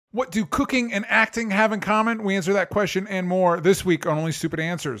What do cooking and acting have in common? We answer that question and more this week on Only Stupid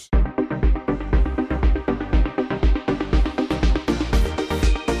Answers.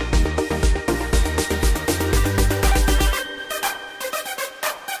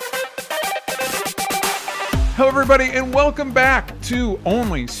 Hello, everybody, and welcome back to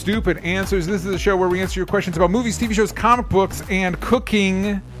Only Stupid Answers. This is a show where we answer your questions about movies, TV shows, comic books, and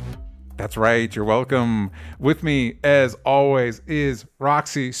cooking. That's right. You're welcome. With me, as always, is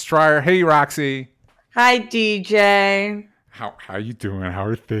Roxy Stryer. Hey, Roxy. Hi, DJ. How you doing? How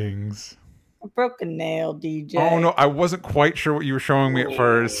are things? I broke a nail, DJ. Oh, no. I wasn't quite sure what you were showing me at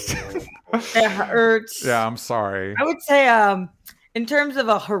first. It hurts. Yeah, I'm sorry. I would say in terms of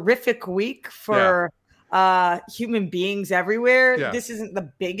a horrific week for human beings everywhere, this isn't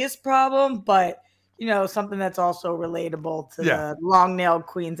the biggest problem, but you know, something that's also relatable to the long-nailed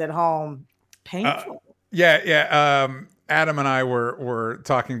queens at home. Painful. Adam and I were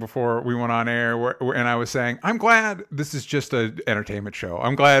talking before we went on air, and I was saying, I'm glad this is just an entertainment show.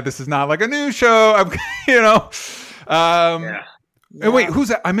 I'm glad this is not like a news show. Wait, who's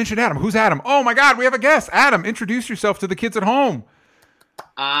that? I mentioned Adam. Who's Adam? Oh my God, we have a guest. Adam, introduce yourself to the kids at home.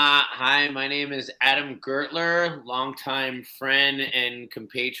 Hi, my name is Adam Gertler, longtime friend and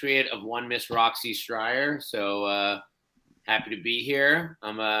compatriot of one Miss Roxy Stryer. So happy to be here.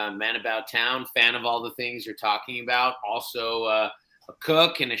 I'm a man about town, fan of all the things you're talking about. Also a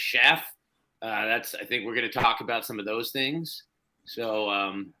cook and a chef. I think we're going to talk about some of those things. So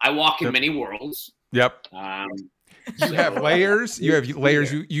I walk in many worlds. Yep. You have layers. You have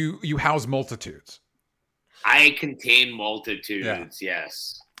layers. You house multitudes. I contain multitudes,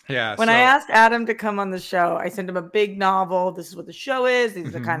 yes. Yeah. When I asked Adam to come on the show, I sent him a big novel. This is what the show is. These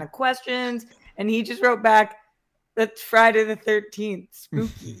are the kind of questions. And he just wrote back, that's Friday the 13th.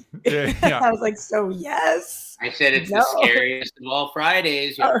 Spooky. I was like, so yes. I said it's the scariest of all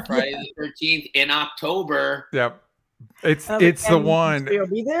Fridays. Friday the 13th in October. Yep. It's the one. You'll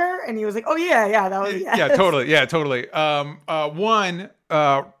be there, and he was like, "Oh yeah, that was totally."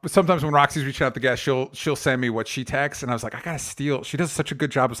 Sometimes when Roxy's reaching out to guests, she'll send me what she texts, and I was like, I gotta steal. She does such a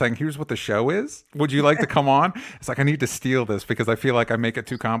good job of saying, "Here's what the show is. Would you like to come on?" It's like I need to steal this because I feel like I make it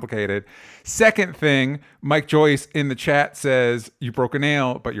too complicated. Second thing, Mike Joyce in the chat says you broke a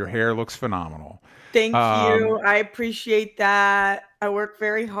nail, but your hair looks phenomenal. Thank you. I appreciate that. I work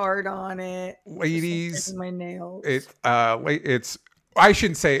very hard on it. Ladies, my nails. I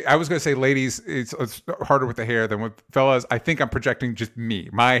shouldn't say. I was going to say, ladies, it's harder with the hair than with fellas. I think I'm projecting just me.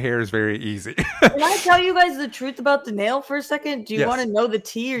 My hair is very easy. Can I tell you guys the truth about the nail for a second? Do you want to know the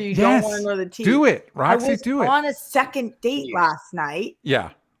tea, or you don't want to know the tea? Do it, Roxy. Do it. I was on a second date last night. Yeah.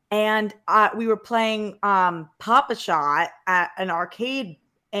 And we were playing Pop-A-Shot at an arcade,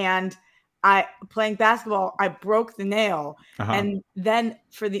 and playing basketball, I broke the nail. And then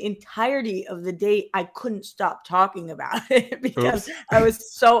for the entirety of the date, I couldn't stop talking about it because I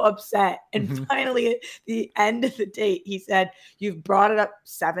was so upset. And finally, at the end of the date, he said, "You've brought it up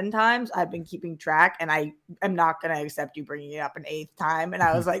 7 times. I've been keeping track, and I am not going to accept you bringing it up an 8th time." And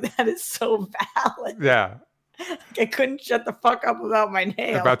I was like, that is so valid. Yeah. I couldn't shut the fuck up about my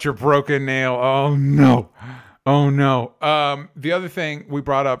nail. About your broken nail. Oh, no. The other thing, we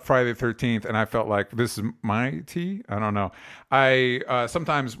brought up Friday the 13th, and I felt like this is my tea. I don't know. I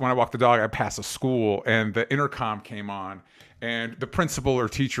sometimes when I walk the dog, I pass a school, and the intercom came on, and the principal or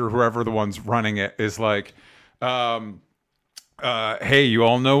teacher, whoever the one's running it, is like, "Hey, you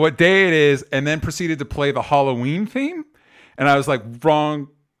all know what day it is," and then proceeded to play the Halloween theme, and I was like, wrong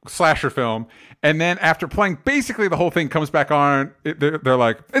slasher film. And then after playing basically the whole thing comes back on, they're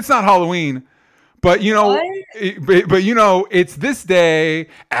like, "It's not Halloween." But it's this day,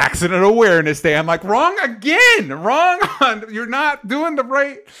 Accident Awareness Day. I'm like, wrong again, wrong. You're not doing the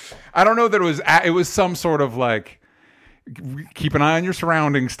right. I don't know that it was some sort of like keep an eye on your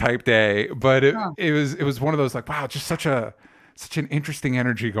surroundings type day, but it was one of those like, wow, just such an interesting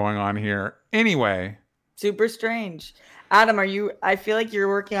energy going on here. Anyway, super strange. Adam, I feel like you're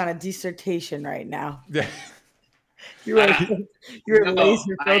working on a dissertation right now. Yeah, you're laser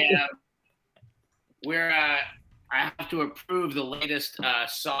focused. I have to approve the latest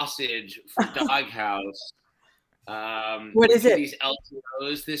sausage for Doghouse. What is it? These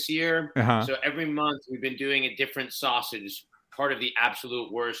LTOs this year. So every month we've been doing a different sausage, part of the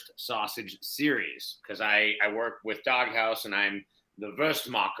Absolute Worst Sausage series, because I work with Doghouse and I'm the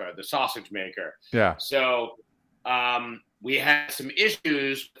Wurstmacher, the sausage maker. Yeah. So we had some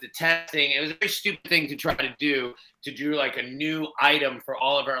issues with the testing. It was a very stupid thing to try to do like a new item for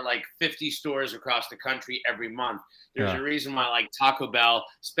all of our like 50 stores across the country every month. There's a reason why like Taco Bell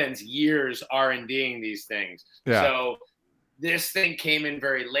spends years R&Ding these things. Yeah. So this thing came in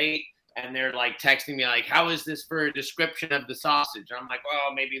very late. And they're like texting me like, how is this for a description of the sausage? And I'm like,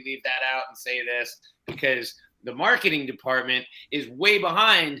 well, maybe leave that out and say this, because the marketing department is way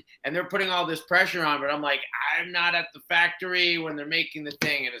behind and they're putting all this pressure on. But I'm like, I'm not at the factory when they're making the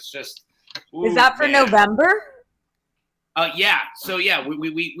thing. And it's just. Ooh, is that for November? Yeah. So yeah,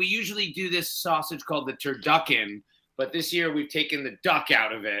 we usually do this sausage called the turducken, but this year we've taken the duck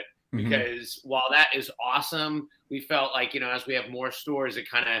out of it because while that is awesome, we felt like, as we have more stores, it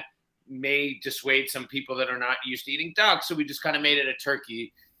kind of may dissuade some people that are not used to eating duck. So we just kind of made it a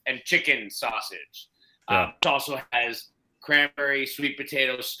turkey and chicken sausage. It also has cranberry, sweet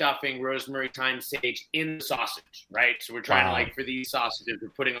potato, stuffing, rosemary, thyme, sage in the sausage, right? So we're trying to like, for these sausages, we're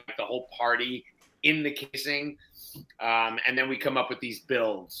putting like the whole party in the casing. And then we come up with these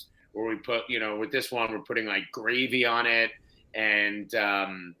builds where we put, with this one, we're putting like gravy on it. And,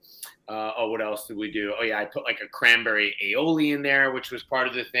 what else did we do? Oh yeah, I put like a cranberry aioli in there, which was part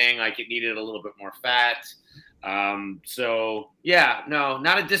of the thing. Like it needed a little bit more fat. So yeah, no,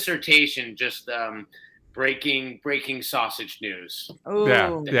 not a dissertation, just, breaking sausage news.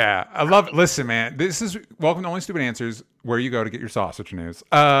 Ooh. Yeah. I love it. Listen, man, this is Welcome to Only Stupid Answers, where you go to get your sausage news.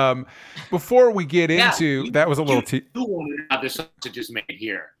 Before we get into that, was a little other sausages made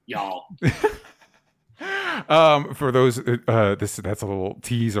here, y'all. For those, that's a little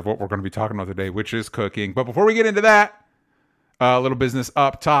tease of what we're going to be talking about today, which is cooking. But before we get into that, a little business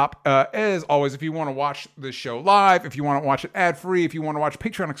up top. As always, if you want to watch the show live, if you want to watch it ad-free, if you want to watch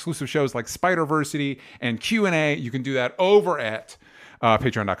Patreon-exclusive shows like Spider-Versity and Q&A, you can do that over at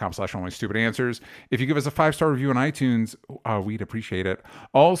patreon.com/onlystupidanswers. If you give us a 5-star review on iTunes, we'd appreciate it.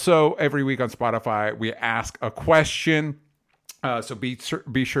 Also, every week on Spotify, we ask a question. So be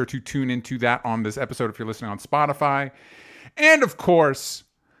sure to tune into that on this episode if you're listening on Spotify. And of course,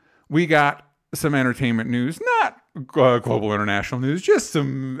 we got some entertainment news, not global international news, just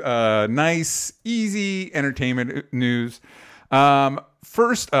some nice, easy entertainment news.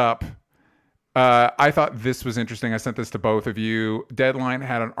 First up, I thought this was interesting. I sent this to both of you. Deadline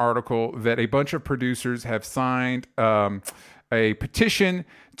had an article that a bunch of producers have signed a petition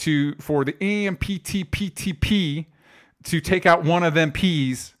for the AMPTPTP to take out one of them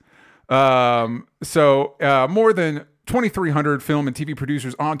P's. So more than 2,300 film and TV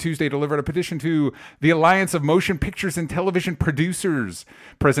producers on Tuesday delivered a petition to the Alliance of Motion Pictures and Television Producers,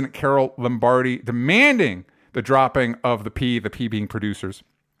 President Carol Lombardi, demanding the dropping of the P being producers,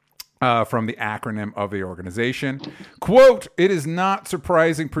 from the acronym of the organization. Quote, it is not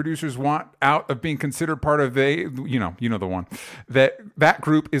surprising producers want out of being considered part of the one. That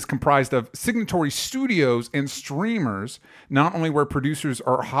group is comprised of signatory studios and streamers. Not only were producers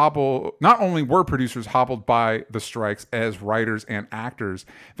hobbled by the strikes as writers and actors,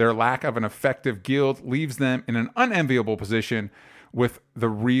 their lack of an effective guild leaves them in an unenviable position with the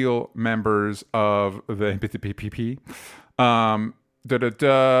real members of the MPTPP.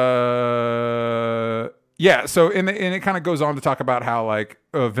 Yeah, so and it kind of goes on to talk about how like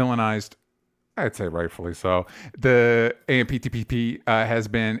villainized, I'd say rightfully so, the AMPTPP has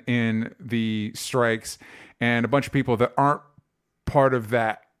been in the strikes, and a bunch of people that aren't part of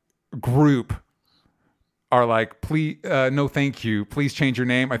that group are like, please, no thank you, please change your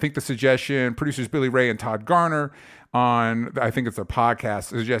name. I think the suggestion, producers Billy Ray and Todd Garner on, I think it's their podcast,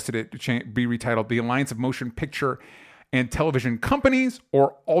 suggested it be retitled the Alliance of Motion Picture and Television Companies,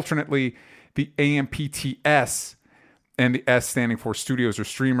 or alternately the AMPTS, and the S standing for studios or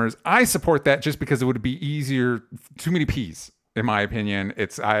streamers. I support that just because it would be easier. Too many P's, in my opinion.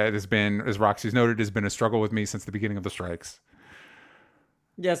 It has been, as Roxy's noted, has been a struggle with me since the beginning of the strikes.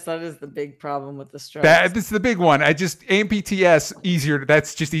 Yes, that is the big problem with the strikes. This is the big one. AMPTS easier.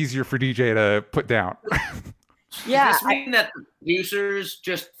 That's just easier for DJ to put down. Yeah, does this mean that the producers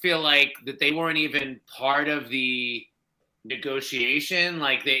just feel like that they weren't even part of the negotiation?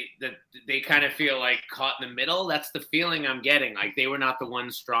 Like they kind of feel like caught in the middle? That's the feeling I'm getting. Like they were not the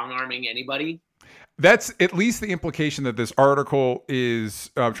ones strong-arming anybody. That's at least the implication that this article is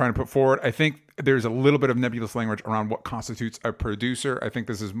trying to put forward. I think there's a little bit of nebulous language around what constitutes a producer. I think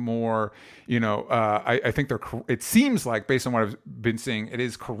this is more, I think it seems like, based on what I've been seeing, it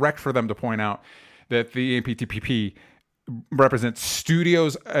is correct for them to point out that the AMPTPP represents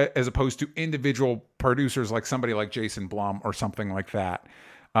studios as opposed to individual producers, like somebody like Jason Blum or something like that.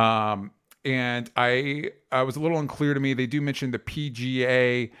 And I was a little unclear to me. They do mention the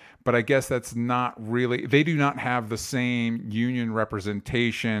PGA, but I guess that's not really, they do not have the same union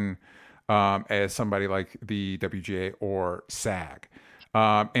representation as somebody like the WGA or SAG.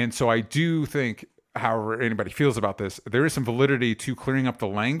 And so I do think, however anybody feels about this, there is some validity to clearing up the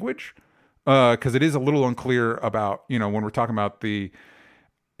language because it is a little unclear about, when we're talking about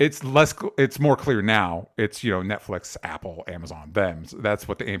it's more clear now. It's, Netflix, Apple, Amazon, them. So that's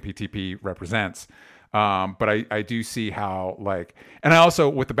what the AMPTP represents. But I do see how, like, and I also,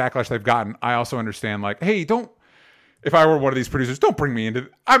 with the backlash they've gotten, I also understand, like, hey, if I were one of these producers, don't bring me into,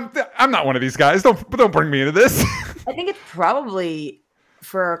 I'm not one of these guys. Don't bring me into this. I think it's probably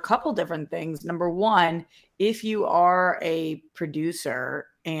for a couple different things. Number one, if you are a producer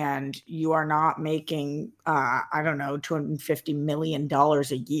and you are not making, I don't know, $250 million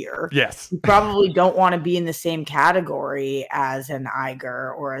a year. Yes. You probably don't want to be in the same category as an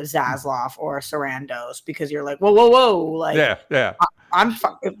Iger or a Zaslav or a Sarandos, because you're like, whoa. Like, yeah.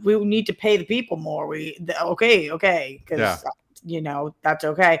 We need to pay the people more. Okay. Because, that's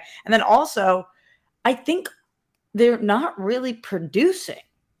okay. And then also, I think they're not really producing.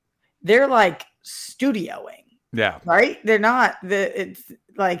 They're like studioing. Yeah. Right? They're not it's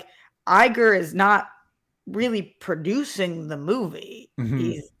like Iger is not really producing the movie.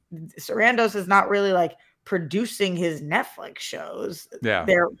 Mm-hmm. Sarandos is not really like producing his Netflix shows. Yeah.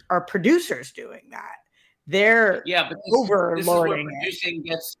 There are producers doing that. They're but overlording producing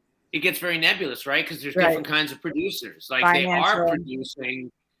gets very nebulous, right? Because there's different kinds of producers. Like they are producing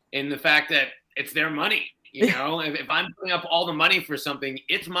in the fact that it's their money. If I'm putting up all the money for something,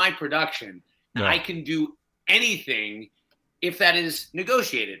 it's my production. Yeah. I can do anything if that is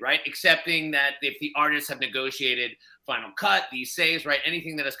negotiated, right? Accepting that if the artists have negotiated final cut, these saves, right?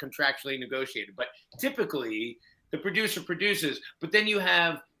 Anything that is contractually negotiated. But typically the producer produces, but then you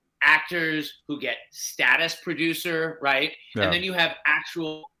have actors who get status producer, right? Yeah. And then you have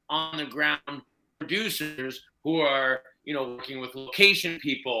actual on the ground producers who are, working with location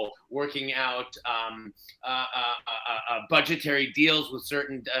people, working out budgetary deals with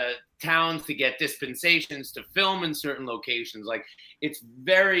certain towns to get dispensations to film in certain locations. Like, it's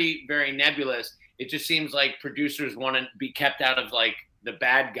very, very nebulous. It just seems like producers want to be kept out of, like, the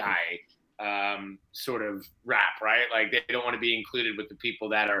bad guy sort of rap, right? Like, they don't want to be included with the people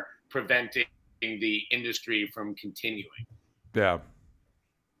that are preventing the industry from continuing. Yeah.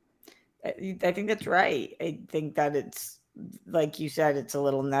 I think that's right. I think that it's, like you said, it's a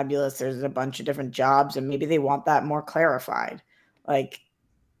little nebulous. There's a bunch of different jobs, and maybe they want that more clarified. Like,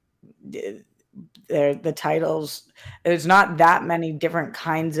 the titles, there's not that many different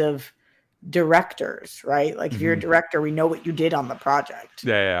kinds of directors, right? Like, if you're a director, we know what you did on the project.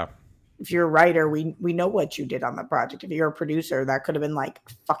 Yeah. If you're a writer, we know what you did on the project. If you're a producer, that could have been like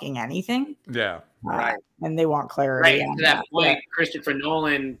fucking anything. Yeah. Right. And they want clarity. Right. To that point, Christopher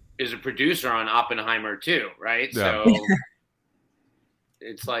Nolan is a producer on Oppenheimer too, right? Yeah. So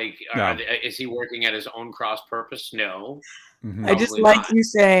it's like, is he working at his own cross purpose? No. Mm-hmm. I just like you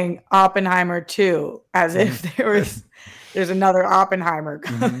saying Oppenheimer too, as if there's another Oppenheimer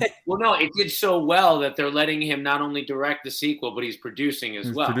coming. Mm-hmm. Well, no, it did so well that they're letting him not only direct the sequel, but he's producing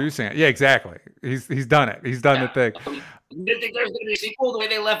as well. Producing it. Yeah, exactly. He's done it. He's done the thing. You didn't think there's going to be a sequel the way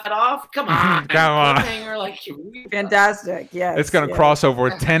they left it off? Come on. Like, fantastic. Yes. It's going to cross over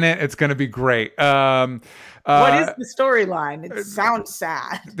with Tenet. It's going to be great. What is the storyline? It sounds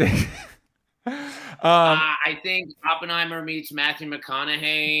sad. I think Oppenheimer meets Matthew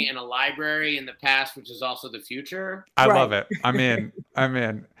McConaughey in a library in the past, which is also the future. I love it. I'm in.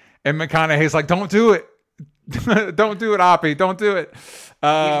 And McConaughey's like, don't do it. Don't do it, Oppie. Don't do it.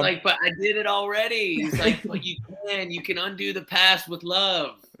 He's like, but I did it already. He's like, but you can undo the past with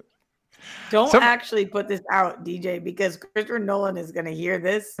love. Don't actually put this out, DJ, because Christopher Nolan is going to hear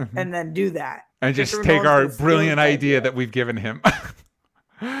this and then do that. And just take our brilliant idea that we've given him.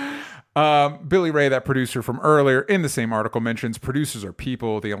 Billy Ray, that producer from earlier, in the same article mentions producers are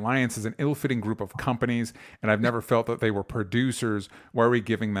people. The Alliance is an ill-fitting group of companies, and I've never felt that they were producers. Why are we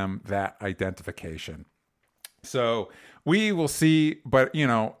giving them that identification? So we will see, but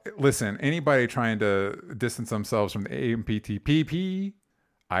listen, anybody trying to distance themselves from the AMPTP,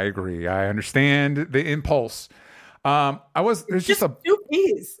 I agree. I understand the impulse. There's just a 2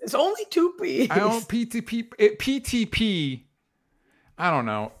 P's. It's only 2 P's. I don't PTP. I don't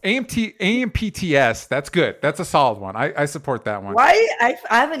know. AMPTS. That's good. That's a solid one. I support that one. Why? I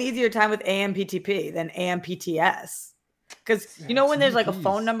have an easier time with AMPTP than AMPTS. Because when there's like a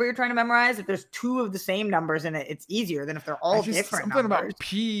phone number you're trying to memorize, if there's 2 of the same numbers in it, it's easier than if they're all different something numbers. About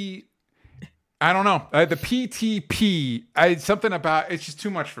P. I don't know. The PTP. Something about it's just too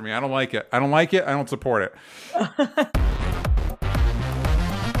much for me. I don't like it. I don't support it.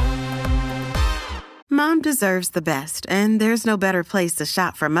 Mom deserves the best, and there's no better place to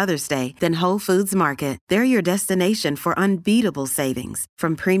shop for Mother's Day than Whole Foods Market. They're your destination for unbeatable savings,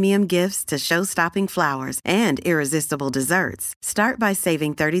 from premium gifts to show-stopping flowers and irresistible desserts. Start by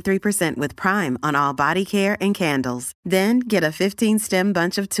saving 33% with Prime on all body care and candles. Then get a 15-stem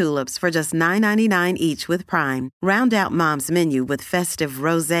bunch of tulips for just $9.99 each with Prime. Round out Mom's menu with festive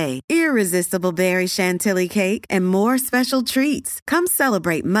rosé, irresistible berry chantilly cake, and more special treats. Come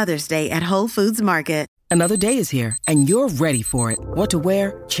celebrate Mother's Day at Whole Foods Market. Another day is here, and you're ready for it. What to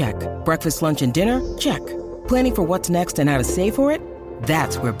wear? Check. Breakfast, lunch, and dinner? Check. Planning for what's next and how to save for it?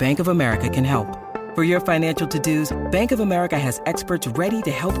 That's where Bank of America can help. For your financial to-dos, Bank of America has experts ready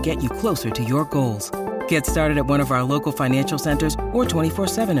to help get you closer to your goals. Get started at one of our local financial centers or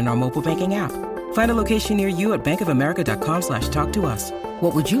 24/7 in our mobile banking app. Find a location near you at bankofamerica.com/talktous.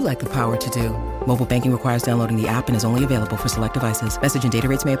 What would you like the power to do? Mobile banking requires downloading the app and is only available for select devices. Message and data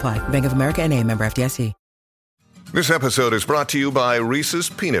rates may apply. Bank of America N.A., member FDIC. This episode is brought to you by Reese's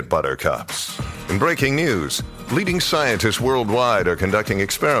Peanut Butter Cups. In breaking news, leading scientists worldwide are conducting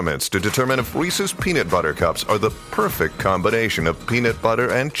experiments to determine if Reese's Peanut Butter Cups are the perfect combination of peanut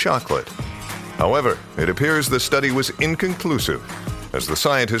butter and chocolate. However, it appears the study was inconclusive, as the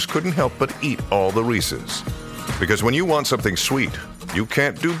scientists couldn't help but eat all the Reese's. Because when you want something sweet, you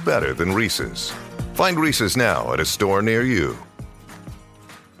can't do better than Reese's. Find Reese's now at a store near you.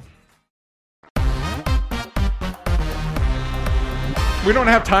 We don't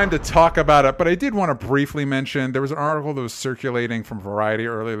have time to talk about it, but I did want to briefly mention there was an article that was circulating from Variety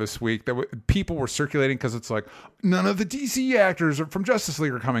earlier this week that people were circulating because it's like none of the DC actors from Justice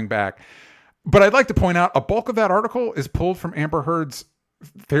League are coming back. But I'd like to point out a bulk of that article is pulled from Amber Heard's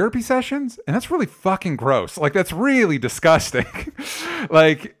therapy sessions, and that's really fucking gross. Like, that's really disgusting.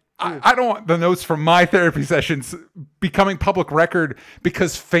 Like, I don't want the notes from my therapy sessions becoming public record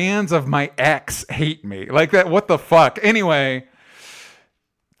because fans of my ex hate me. Like, that, what the fuck? Anyway,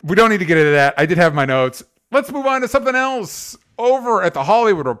 we don't need to get into that. I did have my notes. Let's move on to something else. Over at the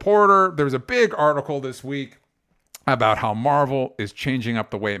Hollywood Reporter, there was a big article this week about how Marvel is changing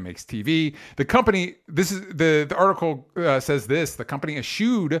up the way it makes TV. The company, this is the article says this: the company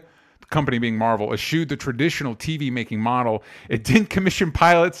being Marvel, eschewed the traditional TV making model. It didn't commission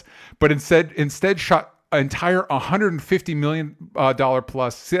pilots, but instead shot entire $150 million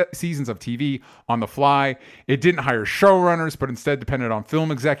plus seasons of TV on the fly. It didn't hire showrunners, but instead depended on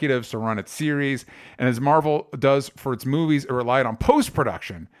film executives to run its series. And as Marvel does for its movies, it relied on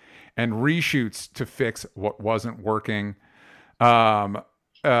post-production and reshoots to fix what wasn't working. One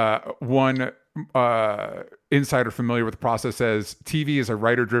insider familiar with the process says TV is a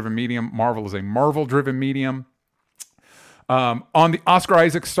writer-driven medium. Marvel is a Marvel-driven medium. On the Oscar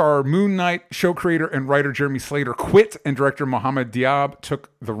Isaac star Moon Knight, show creator and writer Jeremy Slater quit and director Mohamed Diab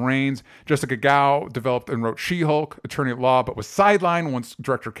took the reins. Jessica Gao developed and wrote She-Hulk, Attorney at Law, but was sidelined once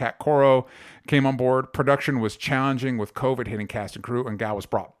director Kat Coro came on board. Production was challenging with COVID hitting cast and crew, and Gao was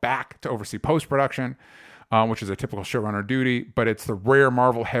brought back to oversee post-production, which is a typical showrunner duty, but it's the rare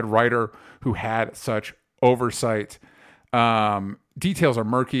Marvel head writer who had such oversight. Details are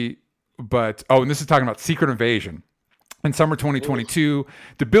murky, but, and this is talking about Secret Invasion. In summer 2022,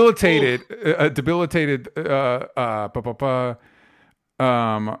 factions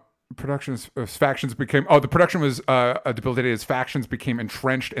became the production was debilitated as factions became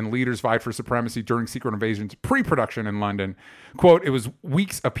entrenched and leaders vied for supremacy during Secret Invasion's pre-production in London. Quote, it was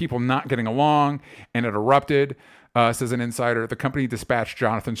weeks of people not getting along and it erupted, says an insider. The company dispatched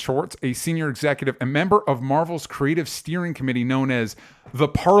Jonathan Schwartz, a senior executive and member of Marvel's creative steering committee known as the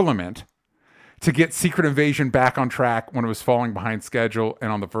Parliament, to get Secret Invasion back on track when it was falling behind schedule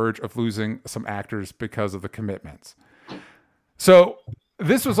and on the verge of losing some actors because of the commitments. So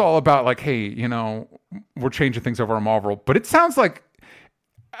this was all about like, hey, we're changing things over on Marvel, but it sounds like,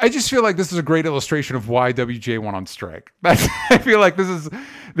 I just feel like this is a great illustration of why WJ went on strike. I feel like this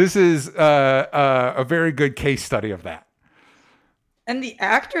is a very good case study of that. And the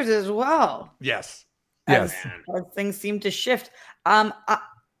actors as well. Yes. As things seem to shift.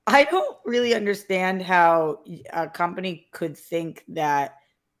 I don't really understand how a company could think that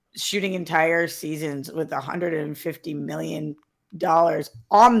shooting entire seasons with $150 million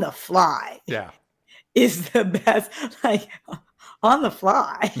on the fly is the best. Like, on the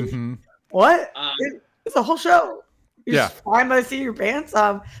fly. Mm-hmm. What? It's a whole show. You're just flying by the seat of your pants.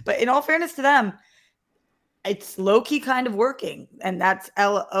 But in all fairness to them, it's low-key kind of working. And that's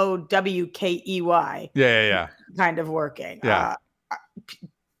LOWKEY. Yeah. Kind of working. Yeah.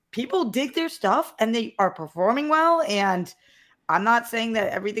 People dig their stuff and they are performing well. And I'm not saying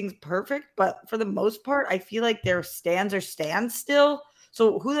that everything's perfect, but for the most part, I feel like their stands are stands still.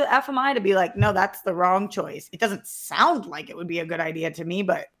 So who the F am I to be like, no, that's the wrong choice? It doesn't sound like it would be a good idea to me,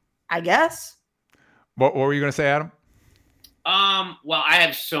 but I guess. What were you going to say, Adam? Well, I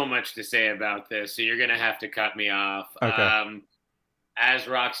have so much to say about this, so you're going to have to cut me off. Okay. As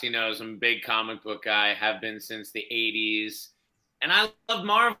Roxy knows, I'm a big comic book guy, have been since the 80s, and I love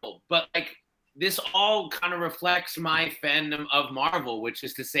Marvel, but like this all kind of reflects my fandom of Marvel, which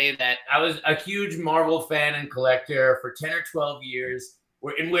is to say that I was a huge Marvel fan and collector for 10 or 12 years,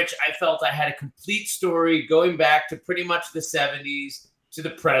 in which I felt I had a complete story going back to pretty much the 70s to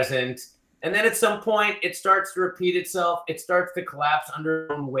the present. And then at some point, it starts to repeat itself. It starts to collapse under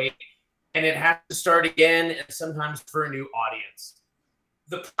its own weight, and it has to start again, and sometimes for a new audience.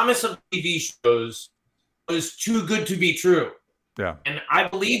 The promise of TV shows was too good to be true. Yeah. And I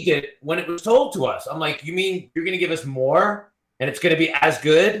believed it when it was told to us. I'm like, you mean you're going to give us more and it's going to be as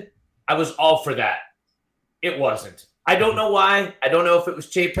good? I was all for that. It wasn't. I don't know why. I don't know if it was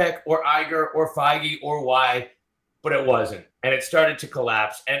Chapek or Iger or Feige or why, but it wasn't. And it started to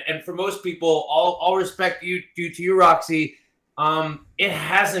collapse. And for most people, all respect due to you, Roxy, it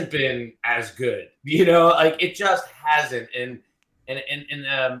hasn't been as good. You know, like it just hasn't. And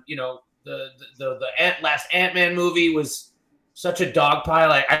you know, the last Ant-Man movie was such a dog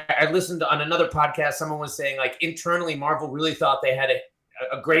pile. I listened to, on another podcast, someone was saying like internally Marvel really thought they had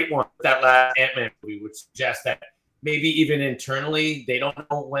a great one with that last Ant-Man movie, which suggests that maybe even internally they don't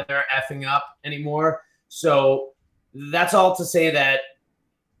know when they're effing up anymore. So that's all to say that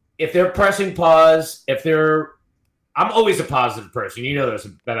if they're pressing pause, I'm always a positive person. You know this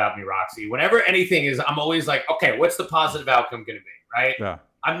about me, Roxy. Whenever anything is, I'm always like, okay, what's the positive outcome going to be, right? Yeah.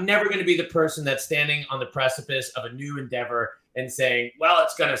 I'm never going to be the person that's standing on the precipice of a new endeavor and saying, well,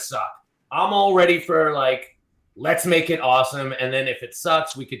 it's going to suck. I'm all ready for like, let's make it awesome. And then if it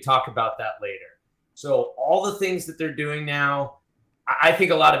sucks, we could talk about that later. So all the things that they're doing now, I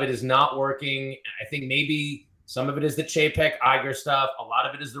think a lot of it is not working. I think maybe some of it is the Chapek Iger stuff. A lot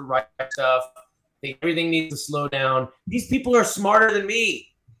of it is the right stuff. I think everything needs to slow down. These people are smarter than me.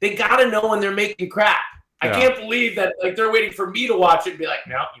 They got to know when they're making crap. I can't believe that like they're waiting for me to watch it and be like,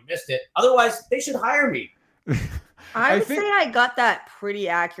 no, you missed it. Otherwise, they should hire me. I would say I got that pretty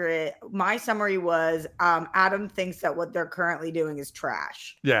accurate. My summary was Adam thinks that what they're currently doing is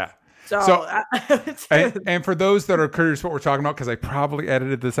trash. Yeah. So and for those that are curious what we're talking about, because I probably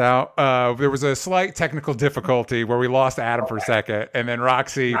edited this out, there was a slight technical difficulty where we lost Adam for a second, and then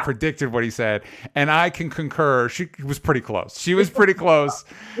Roxy predicted what he said, and I can concur. She was pretty close. She was pretty close.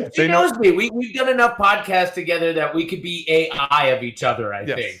 She knows me. We've done enough podcasts together that we could be AI of each other, I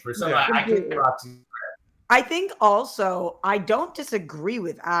think. For some, I can Roxy. I think also, I don't disagree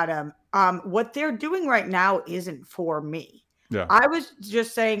with Adam. What they're doing right now isn't for me. Yeah. I was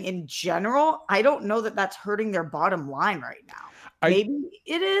just saying in general, I don't know that that's hurting their bottom line right now. Maybe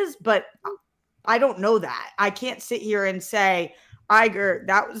it is, but I don't know that. I can't sit here and say, Iger,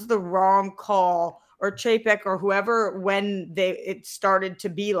 that was the wrong call, or Chapek or whoever when it started to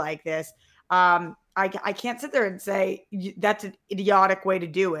be like this. I can't sit there and say that's an idiotic way to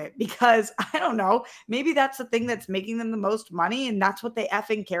do it, because I don't know. Maybe that's the thing that's making them the most money, and that's what they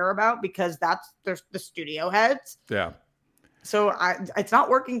effing care about, because that's the studio heads. Yeah. So it's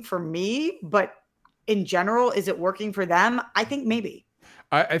not working for me, but in general, is it working for them? I think maybe.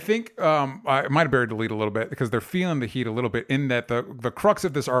 I think I might have buried the lead a little bit, because they're feeling the heat a little bit, in that the crux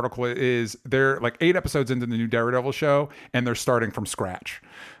of this article is they're like 8 episodes into the new Daredevil show, and they're starting from scratch.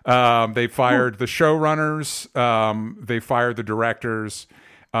 They fired the showrunners, they fired the directors,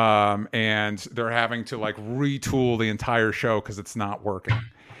 and they're having to like retool the entire show because it's not working.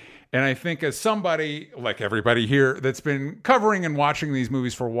 And I think as somebody, like everybody here, that's been covering and watching these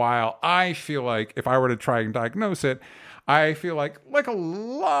movies for a while, I feel like if I were to try and diagnose it, I feel like a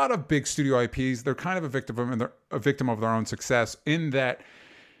lot of big studio IPs, they're kind of a victim of their own success, in that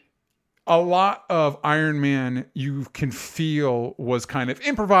a lot of Iron Man you can feel was kind of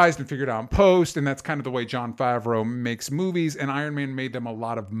improvised and figured out in post, and that's kind of the way Jon Favreau makes movies, and Iron Man made them a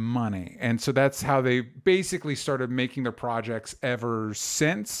lot of money. And so that's how they basically started making their projects ever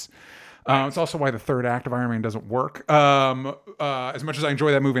since. It's also why the third act of Iron Man doesn't work. As much as I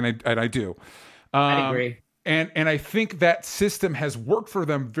enjoy that movie, and I do. I agree. And I think that system has worked for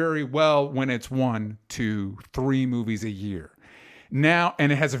them very well when it's 1, 2, 3 movies a year. Now,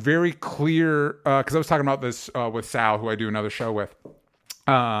 and it has a very clear, because I was talking about this with Sal, who I do another show with.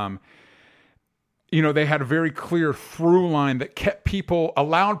 They had a very clear through line that kept people,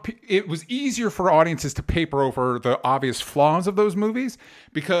 it was easier for audiences to paper over the obvious flaws of those movies,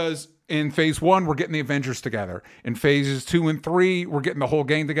 because in phase 1, we're getting the Avengers together. In phases 2 and 3, we're getting the whole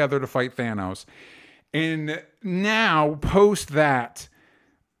gang together to fight Thanos. And now, post that,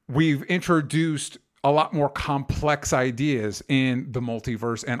 we've introduced a lot more complex ideas in the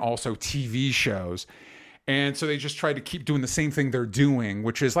multiverse and also TV shows. And so they just try to keep doing the same thing they're doing,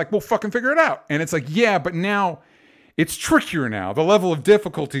 which is like, we'll fucking figure it out. And it's like, yeah, but now it's trickier now. The level of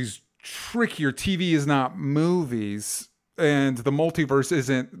difficulty is trickier. TV is not movies, and the multiverse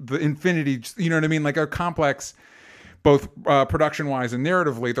isn't the infinity. You know what I mean? Like, a complex, both production-wise and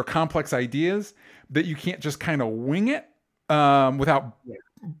narratively, they're complex ideas that you can't just kind of wing it without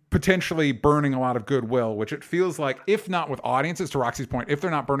potentially burning a lot of goodwill, which it feels like, if not with audiences, to Roxy's point, if they're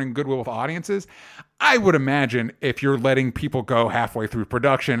not burning goodwill with audiences, I would imagine if you're letting people go halfway through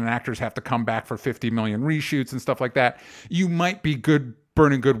production and actors have to come back for 50 million reshoots and stuff like that, you might be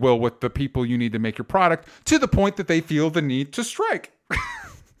burning goodwill with the people you need to make your product, to the point that they feel the need to strike.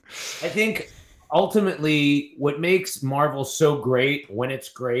 I think ultimately what makes Marvel so great when it's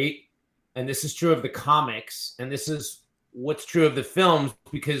great, and this is true of the comics, and this is what's true of the films,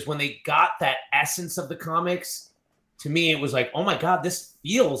 because when they got that essence of the comics, to me, it was like, oh my God, this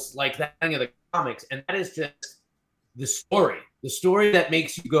feels like that thing of the comics. And that is just the story that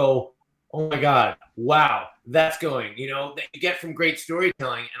makes you go, oh my God, wow, that's going, that you get from great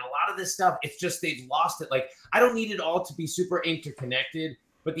storytelling. And a lot of this stuff, it's just, they've lost it. Like, I don't need it all to be super interconnected,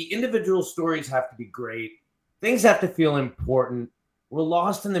 but the individual stories have to be great. Things have to feel important. We're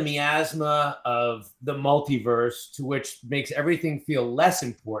lost in the miasma of the multiverse, to which makes everything feel less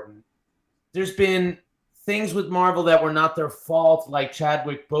important. There's been things with Marvel that were not their fault, like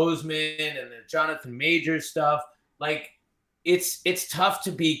Chadwick Boseman and the Jonathan Majors stuff. Like, it's tough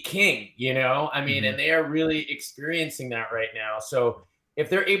to be king, I mean, and they are really experiencing that right now. So if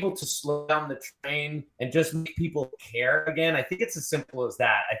they're able to slow down the train and just make people care again, I think it's as simple as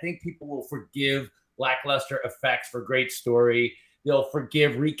that. I think people will forgive lackluster effects for great story. They'll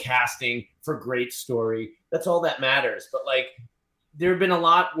forgive recasting for great story. That's all that matters. But like, there have been a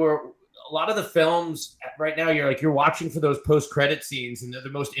lot of the films right now, you're watching for those post-credit scenes, and they're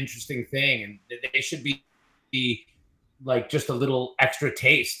the most interesting thing. And they should be like just a little extra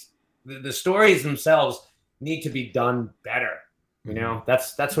taste. The stories themselves need to be done better.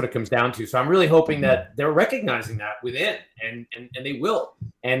 That's what it comes down to. So I'm really hoping that they're recognizing that within, and they will.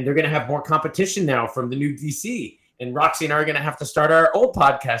 And they're going to have more competition now from the new DC. And Roxy and I are going to have to start our old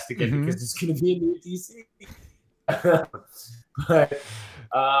podcast again because it's going to be a new DC. But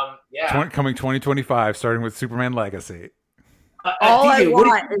yeah, coming 2025, starting with Superman Legacy. All DJ, I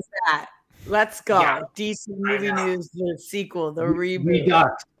want is that. Let's go. Yeah, DC movie news, the sequel, the reboot.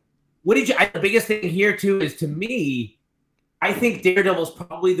 The biggest thing here too is, to me, I think Daredevil is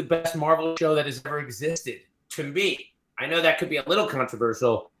probably the best Marvel show that has ever existed. To me, I know that could be a little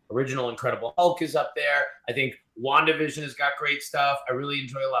controversial. Original Incredible Hulk is up there. I think WandaVision has got great stuff. I really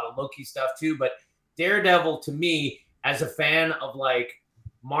enjoy a lot of Loki stuff too. But Daredevil, to me, as a fan of like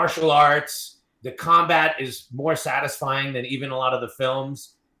martial arts, the combat is more satisfying than even a lot of the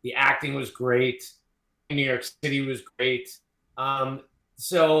films. The acting was great. New York City was great.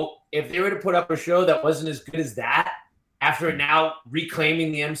 So if they were to put up a show that wasn't as good as that, after now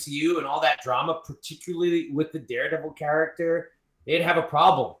reclaiming the MCU and all that drama, particularly with the Daredevil character, they'd have a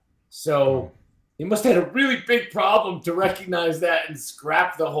problem. So they must have had a really big problem to recognize that and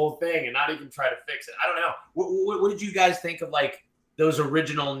scrap the whole thing and not even try to fix it. I don't know. What did you guys think of like those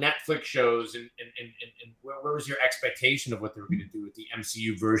original Netflix shows, and where was your expectation of what they were going to do with the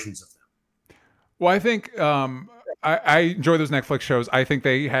MCU versions of them? Well, I think I enjoy those Netflix shows. I think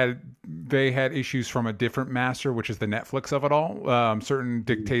they had issues from a different master, which is the Netflix of it all. Certain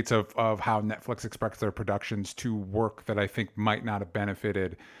dictates of how Netflix expects their productions to work that I think might not have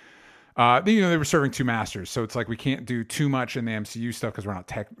benefited. They were serving two masters, so it's like we can't do too much in the MCU stuff because we're not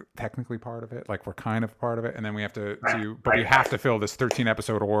technically part of it. Like, we're kind of part of it, and then we have to but we have to fill this 13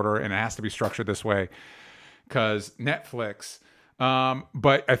 episode order, and it has to be structured this way because Netflix.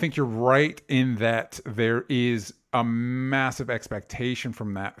 But I think you're right in that there is a massive expectation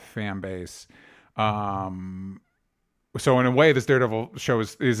from that fan base. So in a way, this Daredevil show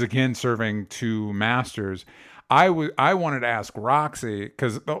is again serving two masters. I wanted to ask Roxy,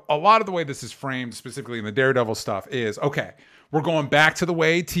 because a lot of the way this is framed, specifically in the Daredevil stuff, is, okay, we're going back to the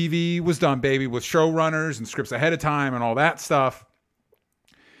way TV was done, baby, with showrunners and scripts ahead of time and all that stuff.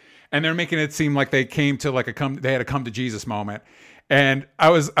 And they're making it seem like they came to they had a come to Jesus moment. And I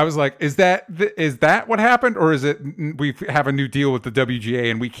was like, is that what happened, or is it we have a new deal with the WGA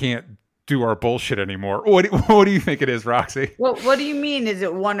and we can't do our bullshit anymore? What do you think it is, Roxy? What do you mean? Is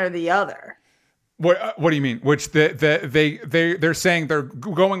it one or the other? What do you mean? Which they're saying they're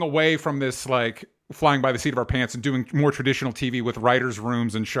going away from this like flying by the seat of our pants and doing more traditional TV with writers'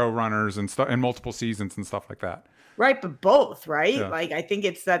 rooms and showrunners and stuff and multiple seasons and stuff like that. Right, but both, right? Yeah. Like, I think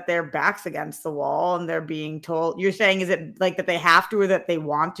it's that their back's against the wall and they're being told. You're saying, is it like that they have to or that they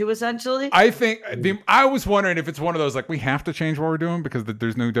want to, essentially? I think I was wondering if it's one of those like we have to change what we're doing because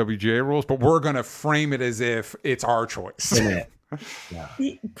there's no WGA rules, but we're gonna frame it as if it's our choice. Yeah.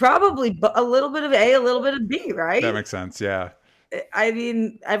 Probably a little bit of A, a little bit of B, right? That makes sense. Yeah. I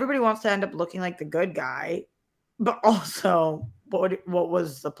mean, everybody wants to end up looking like the good guy, but also, what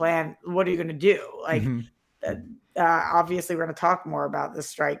was the plan? What are you going to do? Like, obviously, we're going to talk more about the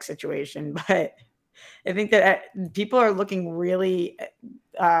strike situation, but I think that people are looking really,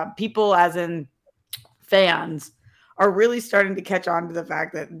 people as in fans, are really starting to catch on to the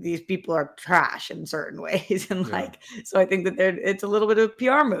fact that these people are trash in certain ways. And so I think that it's a little bit of a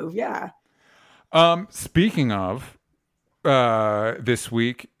PR move. Yeah. Speaking of this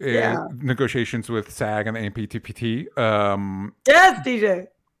week, negotiations with SAG and the AMPTPT. Yes, DJ.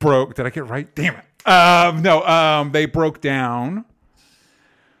 Broke. Did I get it right? Damn it. No, they broke down.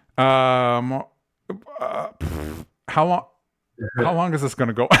 How long? How long is this going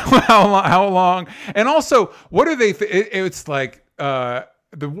to go? How long? And also, what do they? It's like the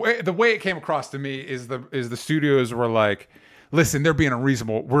way it came across to me is the studios were like, listen, they're being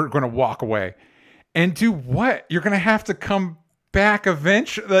unreasonable. We're going to walk away, and do what? You're going to have to come back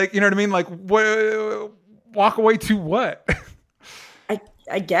eventually. Like, you know what I mean? Like, what? Walk away to what?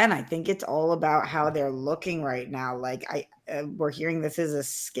 I think it's all about how they're looking right now. Like, we're hearing this is a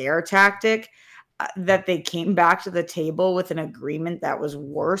scare tactic. That they came back to the table with an agreement that was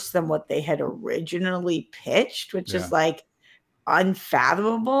worse than what they had originally pitched, which is like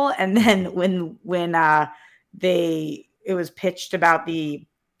unfathomable. And then when it was pitched about the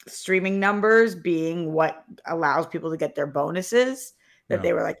streaming numbers being what allows people to get their bonuses, that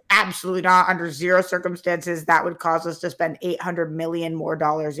they were like, absolutely not, under zero circumstances that would cause us to spend $800 million more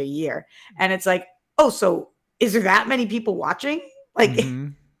a year. And it's like, oh, so is there that many people watching? Like,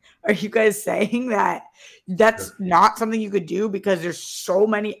 are you guys saying that that's not something you could do because there's so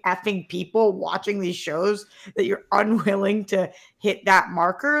many effing people watching these shows that you're unwilling to hit that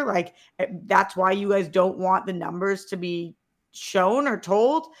marker? Like, that's why you guys don't want the numbers to be shown or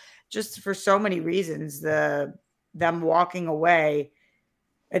told? Just for so many reasons, them walking away.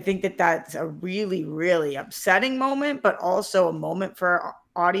 I think that's a really, really upsetting moment, but also a moment for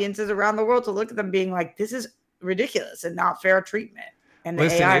audiences around the world to look at them being like, this is ridiculous and not fair treatment. And the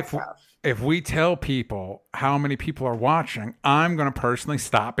AI stuff. If we tell people how many people are watching, I'm going to personally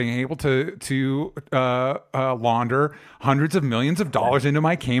stop being able to launder hundreds of millions of dollars into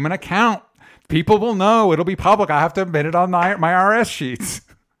my Cayman account. People will know. It'll be public. I have to admit it on my RS sheets.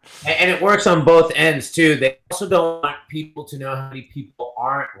 And it works on both ends, too. They also don't want people to know how many people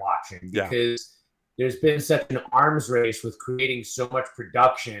aren't watching because there's been such an arms race with creating so much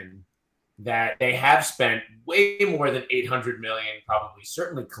production that they have spent way more than $800 million, probably,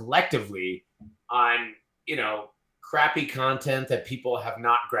 certainly collectively, on, crappy content that people have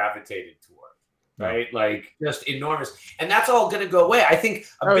not gravitated toward, right? Like, just enormous. And that's all going to go away. I think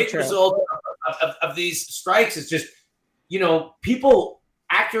a big result of these strikes is just, people,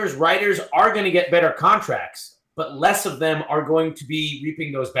 actors, writers are going to get better contracts, but less of them are going to be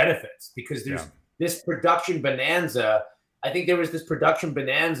reaping those benefits because there's this production bonanza. I think there was this production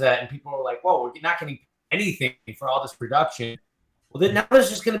bonanza and people were like, whoa, we're not getting anything for all this production. Well, then now there's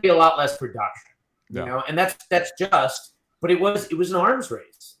just going to be a lot less production, and that's just, but it was an arms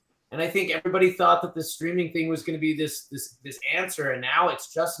race. And I think everybody thought that the streaming thing was going to be this answer. And now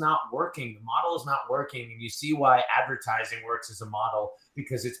it's just not working. The model is not working. And you see why advertising works as a model,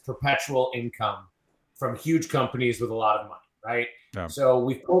 because it's perpetual income from huge companies with a lot of money. Right. Yeah. So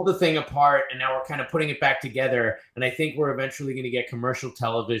we've pulled the thing apart and now we're kind of putting it back together. And I think we're eventually going to get commercial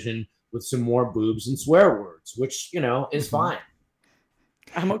television with some more boobs and swear words, which, is fine.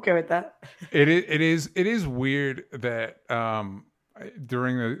 I'm okay with that. It is weird that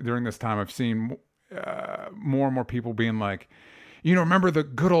during this time I've seen more and more people being like, remember the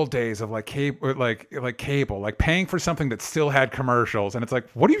good old days of like cable, like paying for something that still had commercials. And it's like,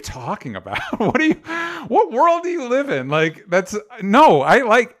 what are you talking about? What world do you live in? Like, I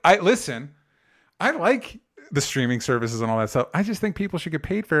like the streaming services and all that stuff. I just think people should get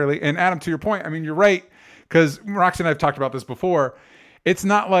paid fairly. And Adam, to your point, I mean, you're right. Cause Roxy and I've talked about this before. It's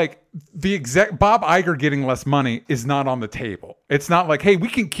not like Bob Iger getting less money is not on the table. It's not like, hey, we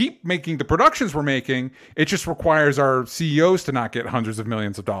can keep making the productions we're making. It just requires our CEOs to not get hundreds of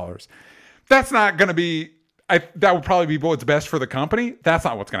millions of dollars. That's not going to be that would probably be what's best for the company. That's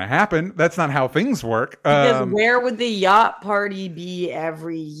not what's going to happen. That's not how things work. Because where would the yacht party be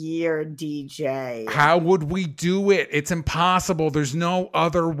every year, DJ? How would we do it? It's impossible. There's no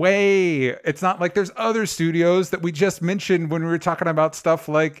other way. It's not like there's other studios that we just mentioned when we were talking about stuff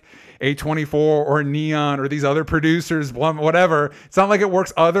like A24 or Neon or these other producers, whatever. It's not like it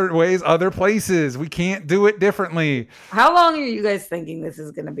works other ways, other places. We can't do it differently. How long are you guys thinking this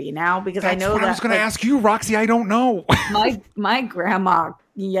is going to be now? Because I know what I was going to ask you, Roxy. I don't know. my grandma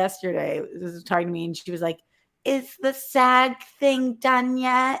yesterday was talking to me and she was like, "Is the SAG thing done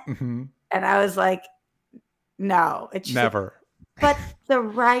yet?" Mm-hmm. And I was like, "No, it's never." But the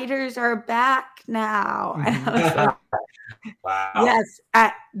writers are back now. Mm-hmm. And I was like, wow. Yes,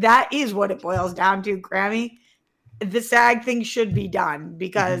 that is what it boils down to, Grammy. The SAG thing should be done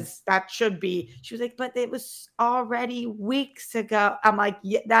because that should be. She was like, but it was already weeks ago. I'm like,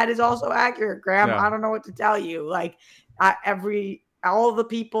 yeah, that is also accurate, Graham. Yeah. I don't know what to tell you. Like, all the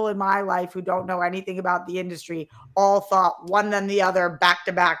people in my life who don't know anything about the industry all thought one then the other, back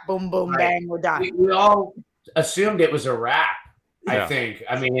to back, boom, boom, bang, we're done. We all assumed it was a wrap. Yeah. I think.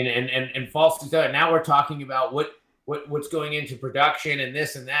 I mean, and false to that. Now we're talking about what's going into production and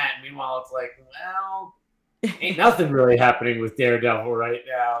this and that. Meanwhile, it's like, well, ain't nothing really happening with Daredevil right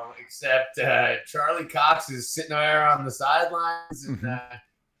now except Charlie Cox is sitting there on the sidelines and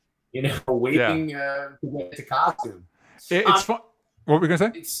waiting to get to costume. It's fun. What were we gonna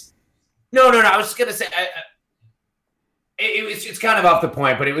say? No. I was just gonna say. It's kind of off the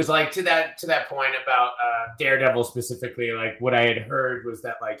point, but it was like to that point about Daredevil specifically. Like what I had heard was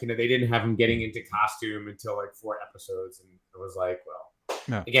that they didn't have him getting into costume until like 4 episodes, and it was like,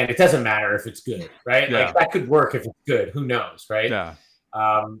 well, again, it doesn't matter if it's good, right? Yeah. Like that could work if it's good. Who knows, right? Yeah.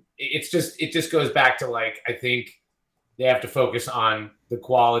 It just goes back to I think they have to focus on the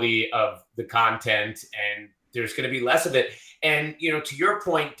quality of the content, and there's going to be less of it. And to your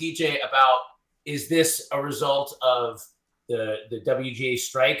point, DJ, about is this a result of the WGA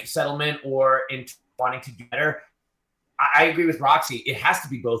strike settlement or in wanting to do better? I agree with Roxy. It has to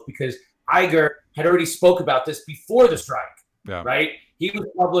be both because Iger had already spoke about this before the strike, right? He was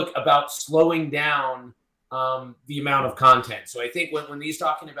public about slowing down the amount of content. So I think when he's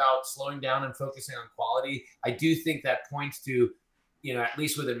talking about slowing down and focusing on quality, I do think that points to, at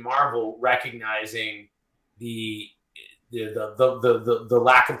least within Marvel, recognizing the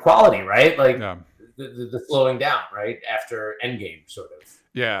lack of quality, right? The slowing down, right? After Endgame, sort of.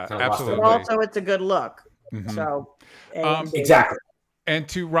 Yeah, kind of absolutely. But also, it's a good look. Mm-hmm. So, exactly. And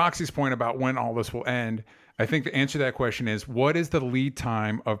to Roxy's point about when all this will end, I think the answer to that question is, what is the lead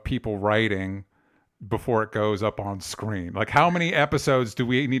time of people writing before it goes up on screen? Like, how many episodes do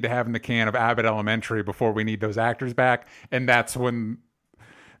we need to have in the can of Abbott Elementary before we need those actors back? And that's when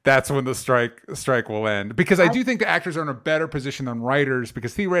the strike will end. Because I do think the actors are in a better position than writers,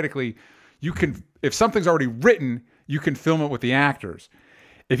 because theoretically, you can, if something's already written, you can film it with the actors.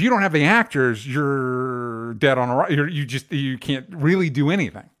 If you don't have the actors, you're dead on arrival. You can't really do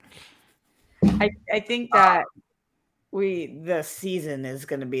anything. I think that the season is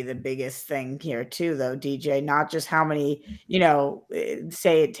going to be the biggest thing here too, though, DJ. Not just how many,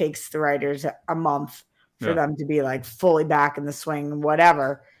 say it takes the writers a month for them to be like fully back in the swing,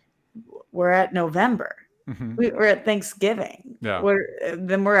 whatever. We're at November. Mm-hmm. We're at Thanksgiving. Yeah.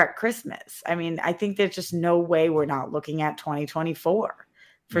 Then we're at Christmas. I mean, I think there's just no way we're not looking at 2024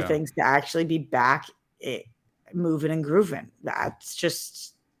 for things to actually be back moving and grooving. That's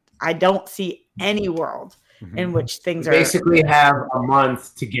just, I don't see any world in which things basically have a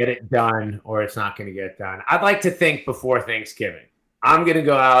month to get it done, or it's not going to get done. I'd like to think before Thanksgiving. I'm going to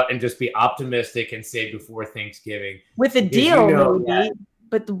go out and just be optimistic and say before Thanksgiving. With a deal, maybe.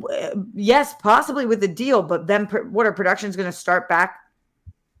 But yes, possibly with a deal. But then what are productions going to start back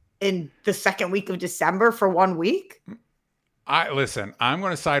in the second week of December for 1 week? Listen, I'm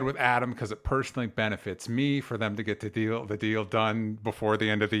going to side with Adam because it personally benefits me for them to get the deal done before the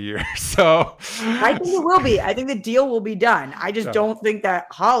end of the year. So I think it will be. I think the deal will be done. I just don't think that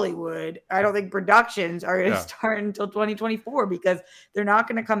I don't think productions are going to start until 2024 because they're not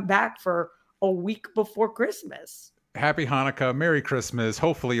going to come back for a week before Christmas. Happy Hanukkah, Merry Christmas.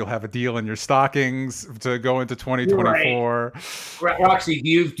 Hopefully you'll have a deal in your stockings to go into 2024. Right. Roxy,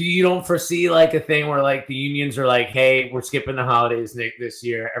 you don't foresee like a thing where like the unions are like, hey, we're skipping the holidays this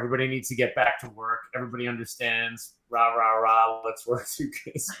year. Everybody needs to get back to work. Everybody understands. Rah, rah, rah. Let's work through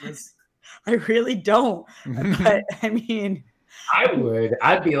Christmas. I really don't. But I mean, I would.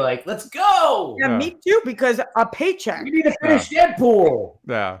 I'd be like, let's go. Yeah, me too, because a paycheck. You need to finish Deadpool.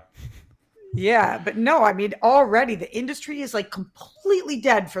 Yeah. Yeah, but no, I mean, already the industry is like completely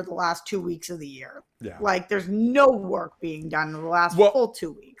dead for the last 2 weeks of the year. Yeah. Like there's no work being done in the last full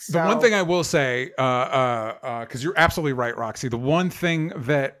 2 weeks. The one thing I will say, because you're absolutely right, Roxy, the one thing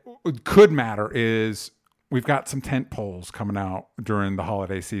that could matter is we've got some tent poles coming out during the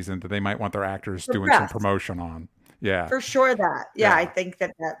holiday season that they might want their actors doing some promotion on. Yeah. For sure that. Yeah, I think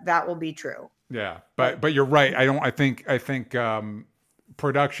that will be true. Yeah. But you're right. I think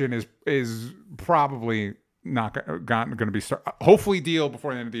production is probably not going to be hopefully deal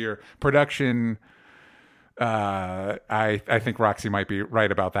before the end of the year. Production, I think Roxy might be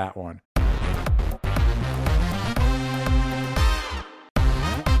right about that one.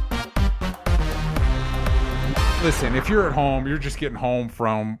 Listen, if you're at home, you're just getting home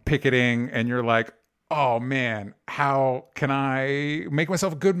from picketing and you're like, oh man, how can I make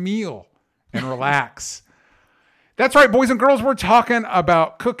myself a good meal and relax? That's right, boys and girls, we're talking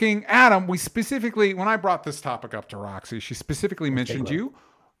about cooking. Adam, we specifically, when I brought this topic up to Roxy, she specifically mentioned you.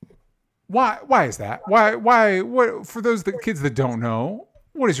 Why is that? What for those kids that don't know,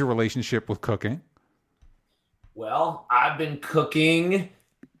 what is your relationship with cooking? Well, I've been cooking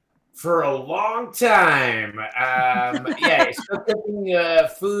for a long time. So cooking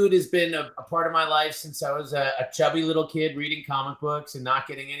food has been a part of my life since I was a chubby little kid reading comic books and not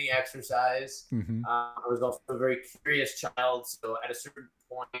getting any exercise. Mm-hmm. I was also a very curious child. So at a certain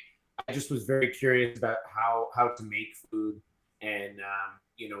point, I just was very curious about how to make food. And,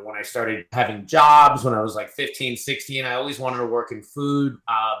 when I started having jobs when I was like 15, 16, I always wanted to work in food,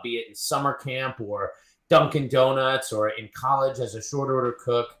 be it in summer camp or Dunkin' Donuts or in college as a short order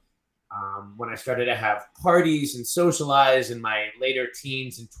cook. When I started to have parties and socialize in my later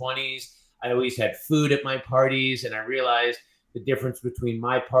teens and 20s, I always had food at my parties. And I realized the difference between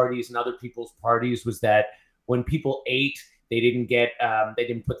my parties and other people's parties was that when people ate, they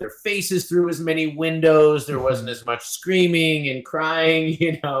didn't put their faces through as many windows. There wasn't as much screaming and crying.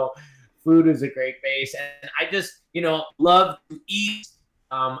 Food is a great base. And I just, love to eat.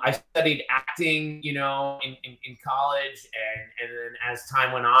 I studied acting, in college, and then as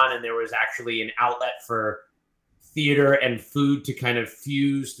time went on, and there was actually an outlet for theater and food to kind of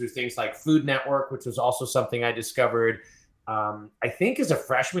fuse through things like Food Network, which was also something I discovered. I think as a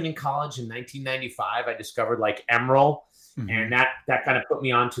freshman in college in 1995, I discovered like Emerald, and that kind of put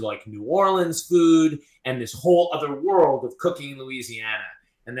me onto like New Orleans food and this whole other world of cooking in Louisiana.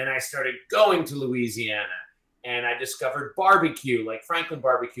 And then I started going to Louisiana. And I discovered barbecue, like Franklin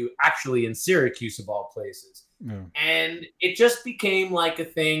barbecue, actually in Syracuse of all places. Yeah. And it just became like a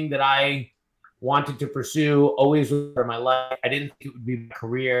thing that I wanted to pursue, always for my life. I didn't think it would be my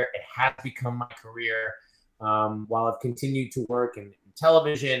career. It has become my career. While I've continued to work in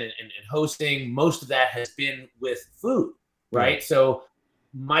television and hosting, most of that has been with food, right? Yeah. So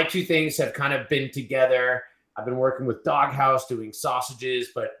my two things have kind of been together. I've been working with Doghouse doing sausages,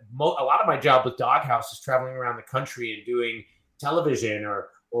 but a lot of my job with Doghouse is traveling around the country and doing television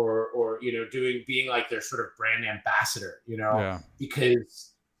or being like their sort of brand ambassador,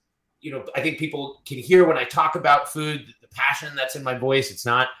 because, I think people can hear when I talk about food, the passion that's in my voice. It's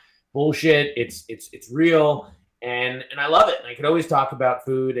not bullshit. It's real. And I love it. And I could always talk about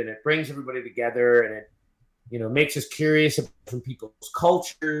food, and it brings everybody together, and it, makes us curious about people's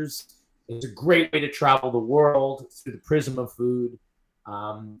cultures. It's a great way to travel the world through the prism of food.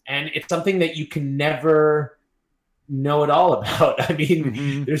 And it's something that you can never know it all about. I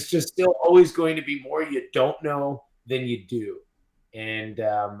mean, there's just still always going to be more you don't know than you do. And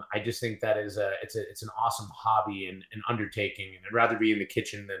I just think that it's an awesome hobby and an undertaking. And I'd rather be in the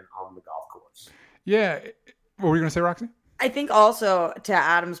kitchen than on the golf course. Yeah. What were you going to say, Roxy? I think also to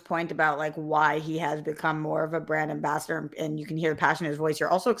Adam's point about like why he has become more of a brand ambassador, and you can hear the passion in his voice.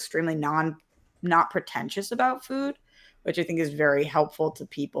 You're also extremely not pretentious about food, which I think is very helpful to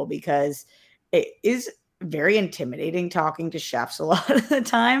people because it is very intimidating talking to chefs a lot of the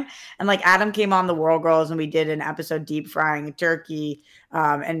time. And like Adam came on the World Girls and we did an episode deep frying a turkey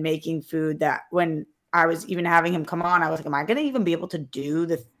and making food that when I was even having him come on, I was like, am I going to even be able to do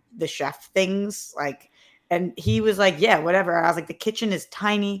the chef things? And he was like, yeah, whatever. I was like, the kitchen is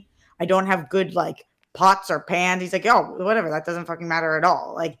tiny. I don't have good like pots or pans. He's like, oh, whatever. That doesn't fucking matter at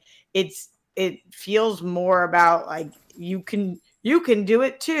all. Like it feels more about like, you can do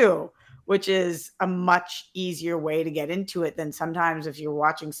it too, which is a much easier way to get into it than sometimes if you're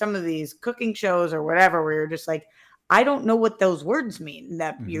watching some of these cooking shows or whatever, where you're just like, I don't know what those words mean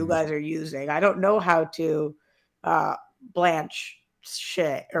that you guys are using. I don't know how to blanch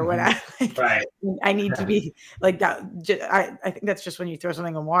shit or whatever. Like, Right. I need to be like that. I think that's just when you throw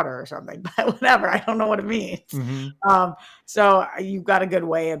something in water or something, but whatever. I don't know what it means. So you've got a good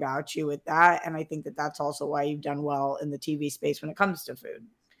way about you with that. And I think that that's also why you've done well in the TV space when it comes to food.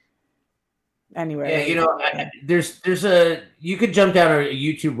 Anyway. Yeah, you could jump down a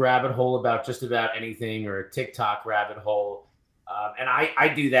YouTube rabbit hole about just about anything, or a TikTok rabbit hole. And I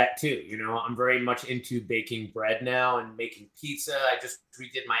do that too. I'm very much into baking bread now and making pizza. I just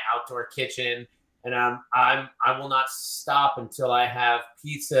redid my outdoor kitchen, and I will not stop until I have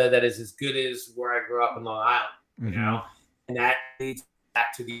pizza that is as good as where I grew up in Long Island. And that leads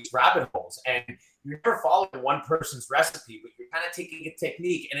back to these rabbit holes. And you're never following one person's recipe, but you're kind of taking a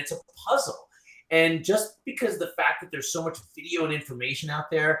technique, and it's a puzzle. And just because the fact that there's so much video and information out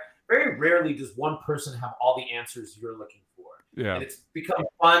there, very rarely does one person have all the answers you're looking for. Yeah. And it's become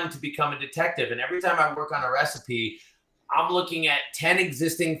fun to become a detective. And every time I work on a recipe, I'm looking at 10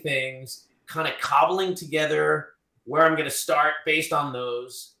 existing things, kind of cobbling together where I'm going to start based on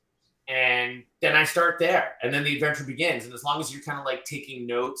those. And then I start there. And then the adventure begins. And as long as you're kind of like taking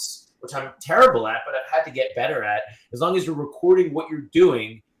notes, which I'm terrible at, but I've had to get better at, as long as you're recording what you're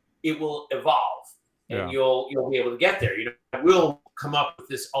doing, it will evolve. And you'll be able to get there. I will come up with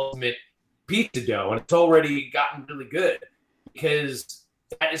this ultimate pizza dough, and it's already gotten really good, because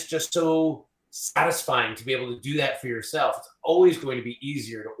that is just so satisfying to be able to do that for yourself. It's always going to be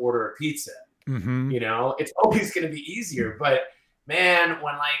easier to order a pizza. It's always going to be easier. But man,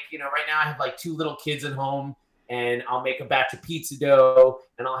 when right now I have like 2 little kids at home, and I'll make a batch of pizza dough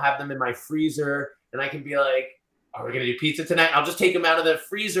and I'll have them in my freezer, and I can be like, are we going to do pizza tonight? I'll just take them out of the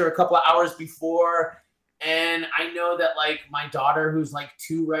freezer a couple of hours before. And I know that like my daughter, who's like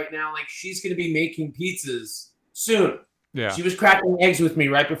 2 right now, like she's going to be making pizzas soon. Yeah. She was cracking eggs with me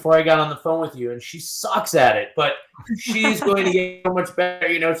right before I got on the phone with you, and she sucks at it, but she's going to get so much better.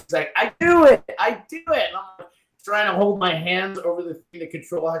 She's like, I do it. And I'm like, trying to hold my hands over the thing to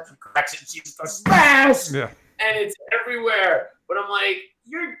control how she cracks it. And she just goes, smash! Yeah. And it's everywhere. But I'm like,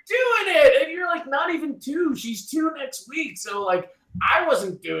 you're doing it. And you're like, not even 2. She's 2 next week. So like, I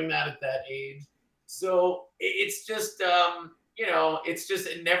wasn't doing that at that age. So it's just, it's just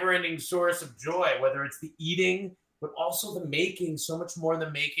a never-ending source of joy, whether it's the eating, but also the making, so much more than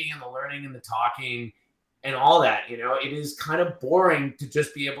the making and the learning and the talking and all that. It is kind of boring to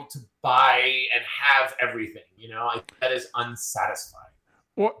just be able to buy and have everything. That is unsatisfying.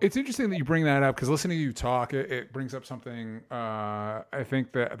 Well, it's interesting that you bring that up, because listening to you talk, it brings up something I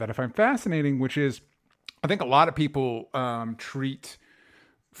think that I find fascinating, which is I think a lot of people treat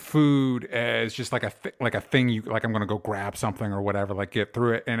food as just like a thing you like. I'm going to go grab something or whatever, like get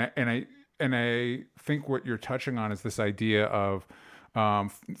through it. And I think what you're touching on is this idea of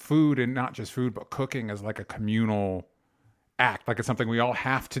food, and not just food, but cooking as like a communal act. Like it's something we all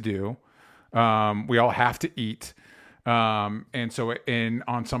have to do. We all have to eat. And so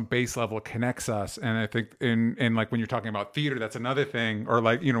on some base level, it connects us. And I think in like when you're talking about theater, that's another thing, or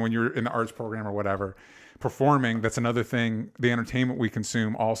like, when you're in the arts program or whatever, performing, that's another thing. The entertainment we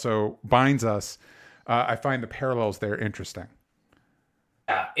consume also binds us. I find the parallels there interesting.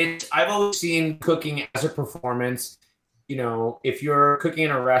 Yeah, I've always seen cooking as a performance. If you're cooking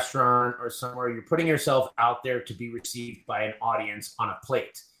in a restaurant or somewhere, you're putting yourself out there to be received by an audience on a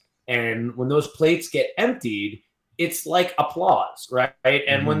plate. And when those plates get emptied, it's like applause, right?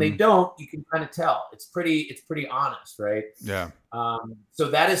 And when they don't, you can kind of tell. It's pretty honest, right? Yeah. So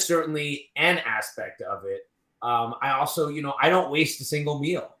that is certainly an aspect of it. I also, I don't waste a single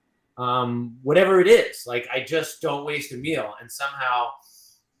meal. Whatever it is, like I just don't waste a meal. And somehow,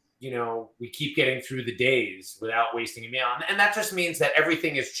 we keep getting through the days without wasting a meal. And that just means that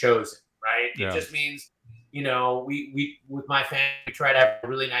everything is chosen, right? Yeah. It just means, we with my family, we try to have a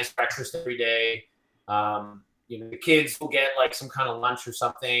really nice breakfast every day. The kids will get like some kind of lunch or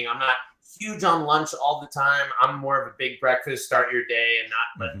something. I'm not huge on lunch all the time. I'm more of a big breakfast, start your day, and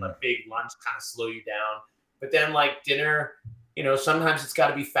not let a big lunch kind of slow you down. But then like dinner, sometimes it's got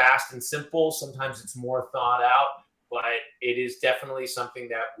to be fast and simple. Sometimes it's more thought out, but it is definitely something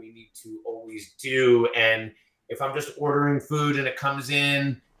that we need to always do. And if I'm just ordering food and it comes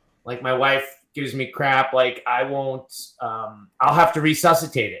in, like my wife gives me crap, like I won't, I'll have to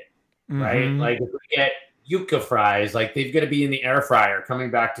resuscitate it, right? Like if we get yucca fries, like they've got to be in the air fryer, coming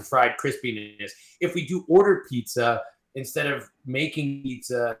back to fried crispiness. If we do order pizza, instead of making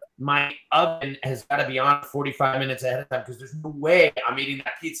pizza, my oven has got to be on 45 minutes ahead of time, because there's no way I'm eating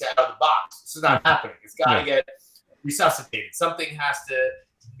that pizza out of the box. It's not happening. It's got to get resuscitated. Something has to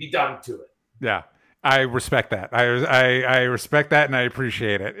be done to it. Yeah. I respect that. I respect that, and I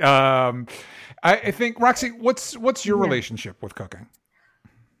appreciate it. I think, Roxy, what's your relationship with cooking?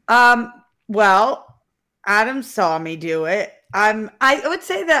 Well, Adam saw me do it. I would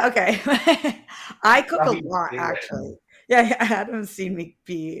say that, okay. I cook a lot, actually. Yeah, Adam's seen me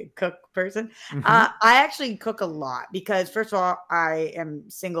be a cook person. Mm-hmm. I actually cook a lot because, first of all, I am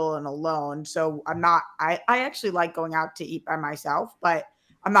single and alone. So I actually like going out to eat by myself, but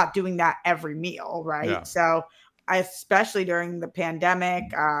I'm not doing that every meal, right? Yeah. So especially during the pandemic,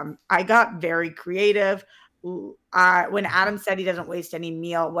 I got very creative. When Adam said he doesn't waste any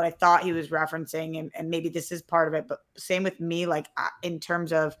meal, what I thought he was referencing, and maybe this is part of it, but same with me, like in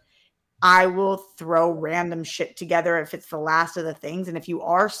terms of I will throw random shit together if it's the last of the things. And if you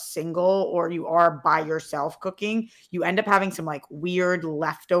are single or you are by yourself cooking, you end up having some like weird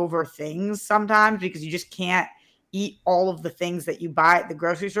leftover things sometimes because you just can't eat all of the things that you buy at the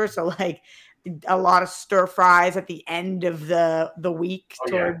grocery store. So like a lot of stir fries at the end of the week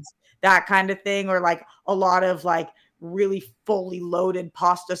towards that kind of thing, or like a lot of like really fully loaded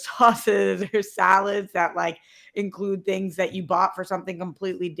pasta sauces or salads that like include things that you bought for something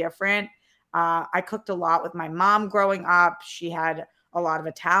completely different. I cooked a lot with my mom growing up. She had a lot of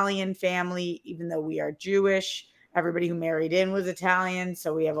Italian family, even though we are Jewish. Everybody who married in was Italian,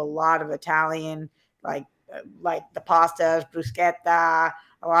 so we have a lot of Italian, like the pastas, bruschetta,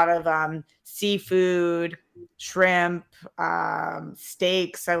 a lot of seafood, shrimp,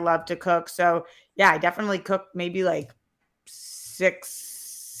 steaks. I love to cook. So yeah, I definitely cook maybe like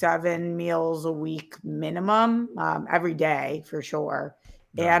 6-7 meals a week minimum, every day for sure.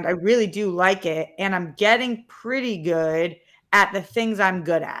 Yeah. And I really do like it. And I'm getting pretty good at the things I'm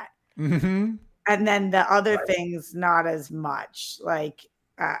good at. Mm-hmm. And then the other things, not as much. Like,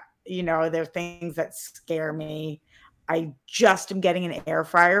 there are things that scare me. I just am getting an air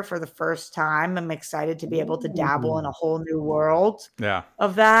fryer for the first time. I'm excited to be able to dabble in a whole new world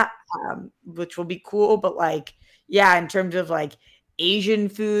of that, which will be cool. But like, yeah, in terms of like Asian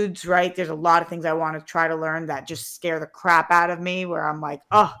foods, right? There's a lot of things I want to try to learn that just scare the crap out of me, where I'm like,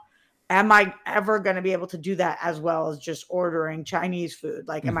 oh, am I ever going to be able to do that as well as just ordering Chinese food?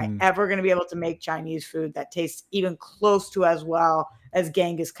 Like, am I ever going to be able to make Chinese food that tastes even close to as well as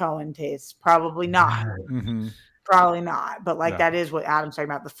Genghis Khan tastes? Probably not. Mm-hmm. Probably not. But like, that is what Adam's talking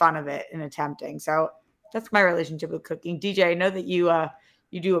about, the fun of it and attempting. So that's my relationship with cooking. DJ, I know that you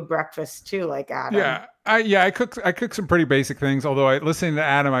do a breakfast too, like Adam. Yeah. I cook some pretty basic things. Although listening to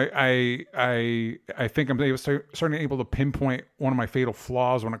Adam, I think I'm starting able to pinpoint one of my fatal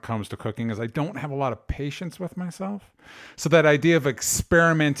flaws when it comes to cooking is I don't have a lot of patience with myself. So that idea of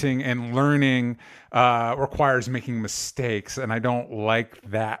experimenting and learning requires making mistakes, and I don't like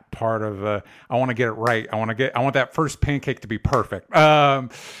that part of I want to get it right. I want that first pancake to be perfect.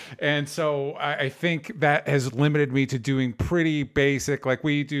 And so I think that has limited me to doing pretty basic, like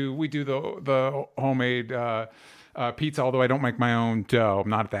we do the homemade pizza, although I don't make my own dough. I'm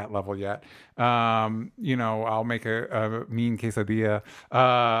not at that level yet. I'll make a mean quesadilla,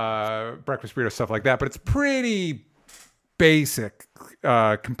 breakfast burrito, stuff like that, but it's pretty basic,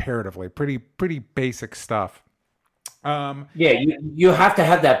 comparatively, pretty basic stuff. You have to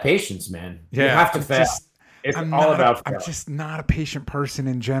have that patience, man. You have to fail. I'm just not a patient person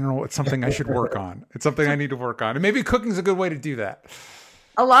in general. It's something I should work on. It's something I need to work on. And maybe cooking's a good way to do that.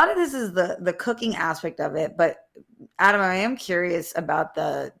 A lot of this is the cooking aspect of it, but Adam, I am curious about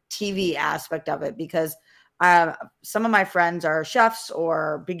the TV aspect of it because some of my friends are chefs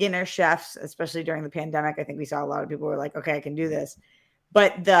or beginner chefs, especially during the pandemic. I think we saw a lot of people were like, okay, I can do this.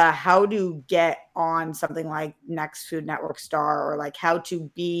 But how to get on something like Next Food Network Star, or like how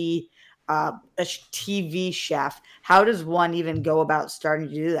to be a TV chef, how does one even go about starting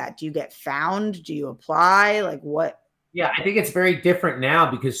to do that? Do you get found? Do you apply? Like what? Yeah, I think it's very different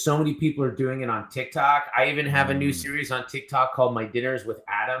now because so many people are doing it on TikTok. I even have a new series on TikTok called My Dinners with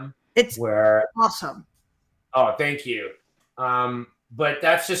Adam. It's awesome. Oh, thank you. But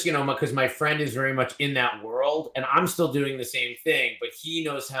that's just, because my friend is very much in that world and I'm still doing the same thing, but he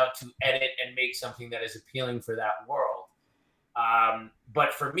knows how to edit and make something that is appealing for that world.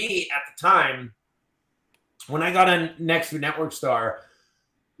 But for me at the time, when I got on Next Food Network Star,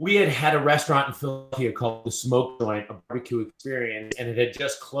 we had a restaurant in Philadelphia called The Smoke Joint, a barbecue experience, and it had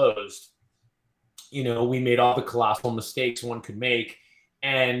just closed. We made all the colossal mistakes one could make.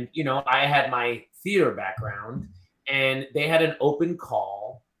 And, I had my theater background, and they had an open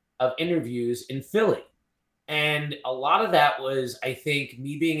call of interviews in Philly. And a lot of that was, I think,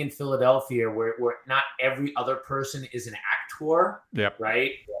 me being in Philadelphia where not every other person is an actor,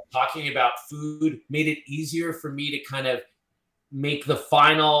 right? Talking about food made it easier for me to kind of make the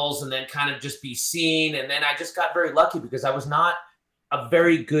finals and then kind of just be seen. And then I just got very lucky because I was not a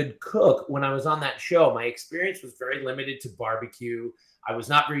very good cook when I was on that show. My experience was very limited to barbecue. I was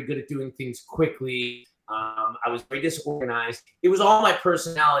not very good at doing things quickly. I was very disorganized. It was all my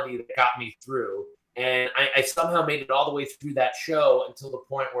personality that got me through. And I somehow made it all the way through that show until the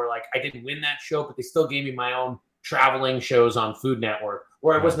point where, like, I didn't win that show, but they still gave me my own traveling shows on Food Network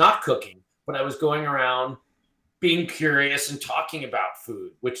where I was not cooking, but I was going around being curious and talking about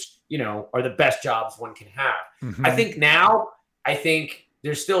food, which, you know, are the best jobs one can have. Mm-hmm. I think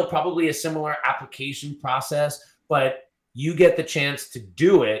there's still probably a similar application process, but you get the chance to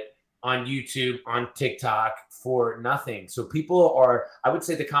do it on YouTube, on TikTok for nothing. So people are, I would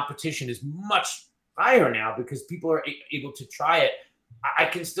say the competition is much higher now because people are able to try it. I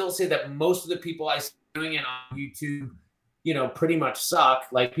can still say that most of the people I see doing it on YouTube, you know, pretty much suck.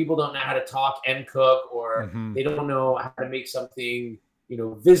 Like, people don't know how to talk and cook, or they don't know how to make something, you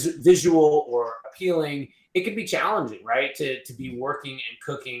know, visual or appealing. It can be challenging, right? To be working and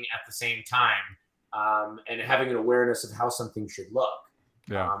cooking at the same time, and having an awareness of how something should look.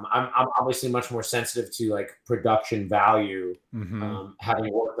 Yeah. I'm obviously much more sensitive to, like, production value,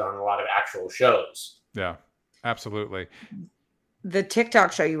 having worked on a lot of actual shows. Yeah, absolutely. The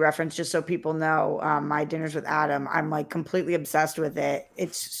TikTok show you referenced, just so people know, My Dinners with Adam, I'm like completely obsessed with it.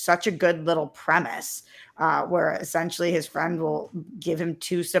 It's such a good little premise where essentially his friend will give him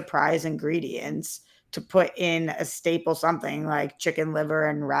 2 surprise ingredients to put in a staple, something like chicken liver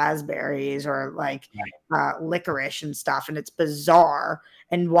and raspberries, or like licorice and stuff. And it's bizarre.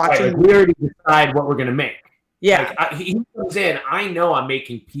 And watching, like, we already decide what we're going to make. Yeah. Like, he comes in, I know I'm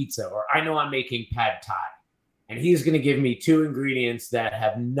making pizza, or I know I'm making pad thai. And he's going to give me 2 ingredients that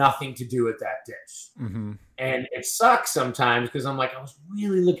have nothing to do with that dish. Mm-hmm. And it sucks sometimes because I'm like, I was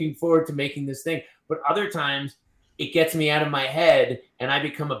really looking forward to making this thing. But other times it gets me out of my head and I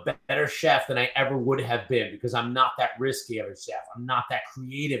become a better chef than I ever would have been because I'm not that risky of a chef. I'm not that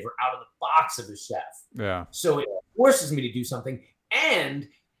creative or out of the box of a chef. Yeah. So it forces me to do something. And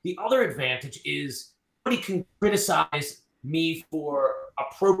the other advantage is nobody can criticize me for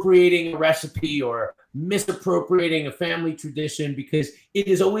appropriating a recipe or misappropriating a family tradition, because it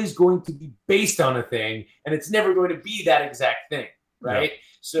is always going to be based on a thing and it's never going to be that exact thing, right? Yeah.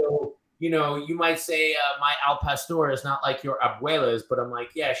 So, you know, you might say my al pastor is not like your abuela's, but I'm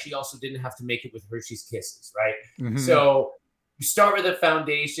like, yeah, she also didn't have to make it with Hershey's Kisses, right? Mm-hmm. So you start with a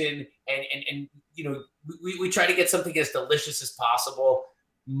foundation and you know, we try to get something as delicious as possible.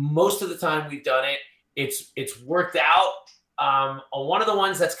 Most of the time we've done it, it's worked out. On one of the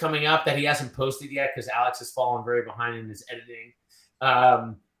ones that's coming up that he hasn't posted yet because Alex has fallen very behind in his editing,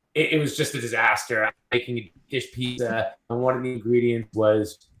 it was just a disaster. I'm making a dish pizza, and one of the ingredients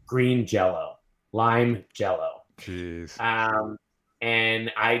was green Jello, lime Jello. Jeez.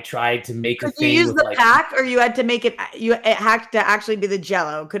 And I tried to make a Could thing. you use the pack, or you had to make it? It had to actually be the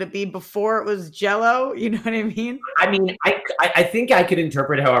Jello. Could it be before it was Jello? You know what I mean? I mean, I think I could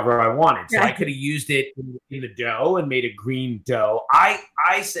interpret however I wanted. So I could have used it in the dough and made a green dough. I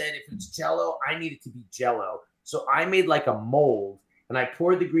said if it's Jello, I need it to be Jello. So I made like a mold, and I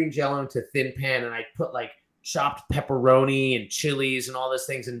poured the green Jello into a thin pan, and I put like chopped pepperoni and chilies and all those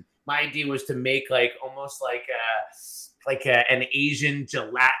things. And my idea was to make like almost like an Asian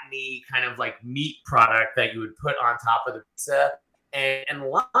gelatiny kind of like meat product that you would put on top of the pizza. And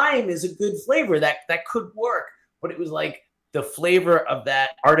lime is a good flavor that could work, but it was like the flavor of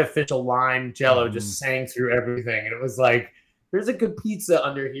that artificial lime Jello just sang through everything. And it was like, there's a good pizza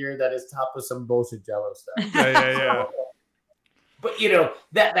under here that is topped with some bullshit Jello stuff. Yeah. But, you know,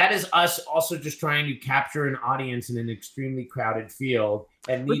 that is us also just trying to capture an audience in an extremely crowded field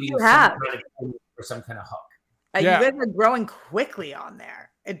and needing some kind of hook. You guys are growing quickly on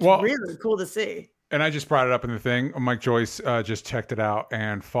there. It's really cool to see. And I just brought it up in the thing. Mike Joyce just checked it out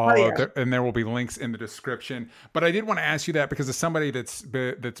and followed, and there will be links in the description. But I did want to ask you that because as somebody that's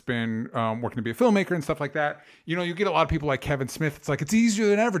been working to be a filmmaker and stuff like that, you know, you get a lot of people like Kevin Smith. It's like, it's easier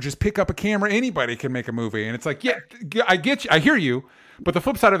than ever. Just pick up a camera. Anybody can make a movie. And it's like, yeah, I get you. I hear you. But the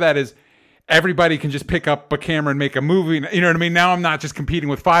flip side of that is everybody can just pick up a camera and make a movie. You know what I mean? Now I'm not just competing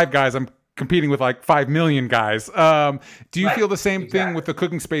with 5 guys. I'm competing with like 5 million guys. Do you feel the same thing with the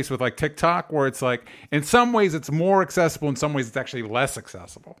cooking space with like TikTok, where it's like in some ways it's more accessible, in some ways it's actually less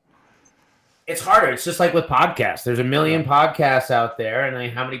accessible? It's harder. It's just like with podcasts. There's a million podcasts out there,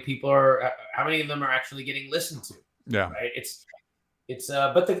 and how many of them are actually getting listened to? Yeah, right.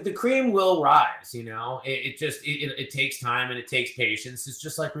 But the cream will rise. You know, it takes time and it takes patience. It's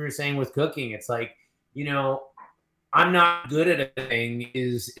just like we were saying with cooking. It's like, you know, I'm not good at a thing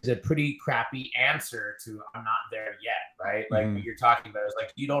is a pretty crappy answer to I'm not there yet, right? Like what you're talking about is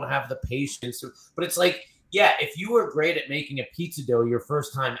like, you don't have the patience. But it's like, yeah, if you were great at making a pizza dough your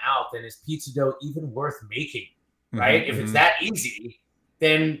first time out, then is pizza dough even worth making, right? If it's that easy,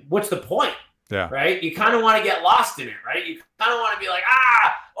 then what's the point? Yeah. Right? You kind of want to get lost in it, right? You kind of want to be like,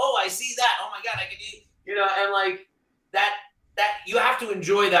 oh, I see that. Oh my God, I can eat, and like that you have to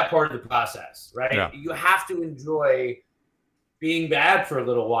enjoy that part of the process, right? Yeah. You have to enjoy being bad for a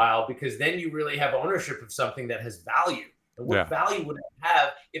little while, because then you really have ownership of something that has value. And what value would it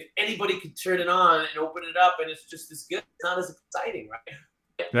have if anybody could turn it on and open it up and it's just as good? It's not as exciting, right?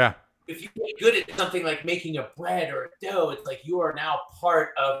 Yeah. If you get good at something like making a bread or a dough, it's like you are now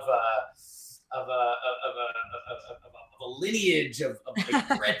part of a lineage of like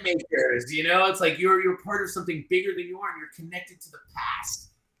bread makers. It's like you're part of something bigger than you are, and you're connected to the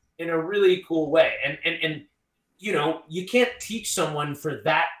past in a really cool way. And you can't teach someone for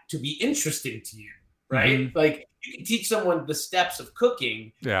that to be interesting to you, right? Like you can teach someone the steps of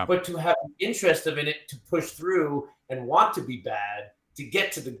cooking, but to have an interest in it, to push through and want to be bad, to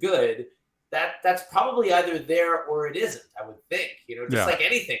get to the good, that's probably either there or it isn't, I would think, just like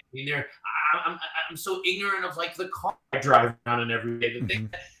anything. I mean, I'm so ignorant of like the car I drive around in every day, the thing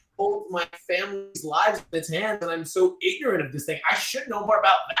that holds my family's lives in its hands, and I'm so ignorant of this thing. I should know more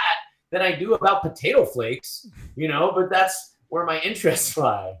about that than I do about potato flakes, but that's where my interests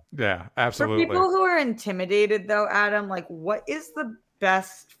lie. Yeah, absolutely. For people who are intimidated though, Adam, like what is the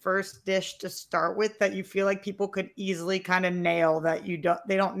best first dish to start with that you feel like people could easily kind of nail, that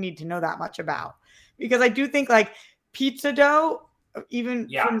they don't need to know that much about? Because I do think like pizza dough, even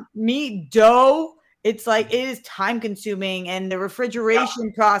for me, dough, it's like it is time consuming, and the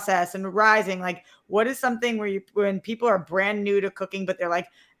refrigeration process and rising. Like, what is something when people are brand new to cooking, but they're like,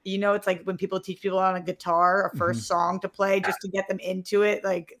 it's like when people teach people on a guitar a first song to play just to get them into it,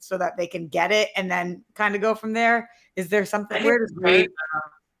 like so that they can get it and then kind of go from there. Is there something where it's great?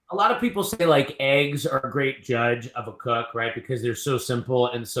 A lot of people say like eggs are a great judge of a cook, right? Because they're so simple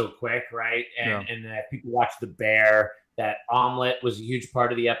and so quick, right? And people watch The Bear. That omelet was a huge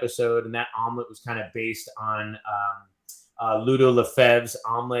part of the episode, and that omelet was kind of based on Ludo Lefebvre's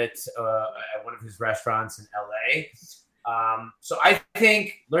omelet at one of his restaurants in LA. So I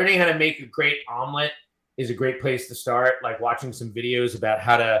think learning how to make a great omelet is a great place to start. Like watching some videos about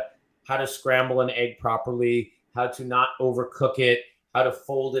how to scramble an egg properly, how to not overcook it, how to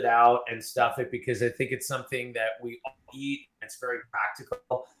fold it out and stuff it, because I think it's something that we all eat. It's very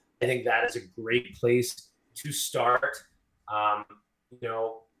practical. I think that is a great place to start.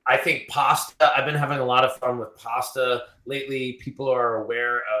 I think pasta, I've been having a lot of fun with pasta lately. People are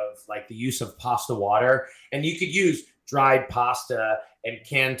aware of like the use of pasta water, and you could use dried pasta and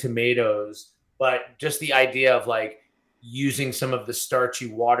canned tomatoes, but just the idea of like using some of the starchy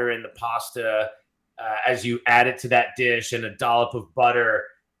water in the pasta as you add it to that dish and a dollop of butter,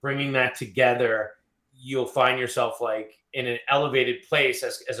 bringing that together, you'll find yourself like in an elevated place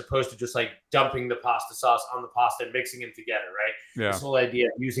as opposed to just like dumping the pasta sauce on the pasta and mixing them together, right? Yeah. This whole idea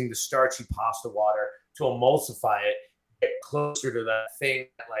of using the starchy pasta water to emulsify it, get closer to that thing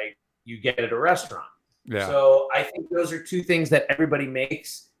that like you get at a restaurant. Yeah. So I think those are two things that everybody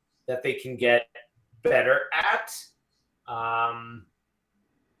makes that they can get better at. I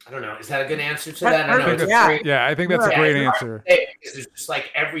don't know. Is that a good answer to that? I think that's a great answer. It's just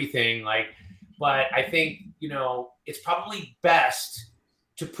like everything, but I think, it's probably best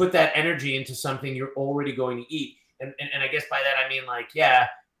to put that energy into something you're already going to eat. And I guess by that, I mean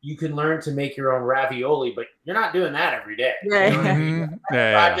you can learn to make your own ravioli, but you're not doing that every day.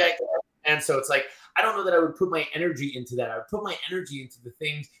 Project. And so it's like, I don't know that I would put my energy into that. I would put my energy into the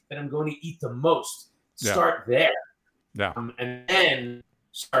things that I'm going to eat the most. Start there. Yeah. And then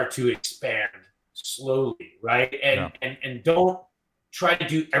start to expand slowly, right? And don't try to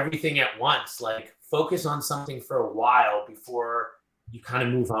do everything at once. Like focus on something for a while before you kind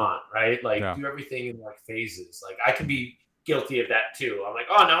of move on, right? Like do everything in like phases. Like I can be guilty of that too. I'm like,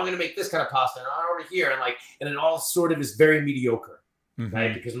 oh, now I'm going to make this kind of pasta and over here. And it all sort of is very mediocre,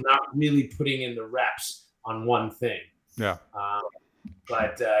 right? Because I'm not really putting in the reps on one thing. Yeah.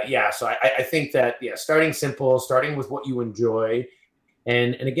 So I think that, starting simple, starting with what you enjoy.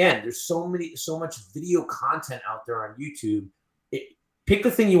 And again, there's so much video content out there on YouTube. Pick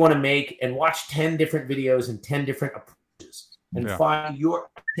the thing you want to make and watch 10 different videos and 10 different approaches and find your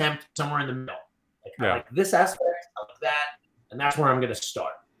attempt somewhere in the middle. I like this aspect, I like that, and that's where I'm going to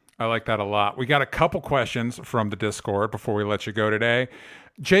start. I like that a lot. We got a couple questions from the Discord before we let you go today.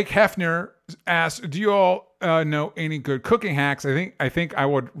 Jake Hefner asks, do you all know any good cooking hacks? I think I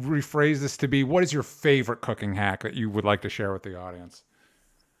would rephrase this to be, what is your favorite cooking hack that you would like to share with the audience?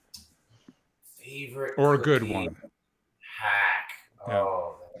 Favorite or a good one hack.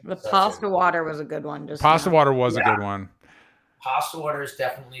 Oh, The pasta water was a good one. Pasta water was a good one. Pasta water is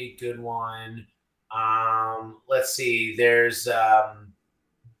definitely a good one. Let's see. There's, I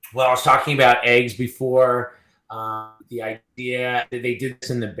was talking about eggs before. The idea that they did this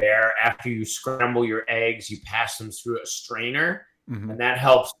in the Bear, after you scramble your eggs, you pass them through a strainer, and that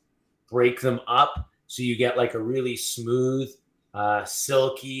helps break them up. So you get like a really smooth,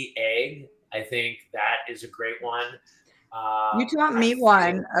 silky egg. I think that is a great one. You taught me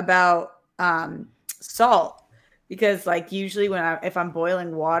one about salt, because like usually if I'm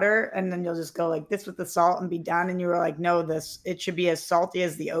boiling water, and then you'll just go like this with the salt and be done, and you were like, no, it should be as salty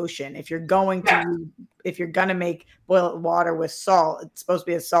as the ocean. If you're gonna make boiled water with salt, it's supposed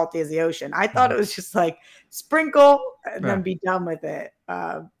to be as salty as the ocean. I thought it was just like sprinkle and then be done with it.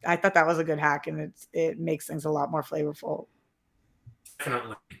 I thought that was a good hack, and it makes things a lot more flavorful.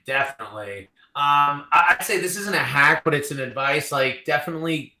 Definitely. I'd say this isn't a hack, but it's an advice. Like,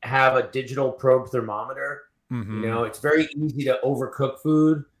 definitely have a digital probe thermometer. It's very easy to overcook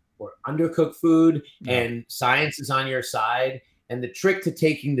food or undercook food, and science is on your side. And the trick to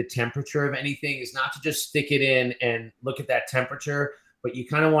taking the temperature of anything is not to just stick it in and look at that temperature, but you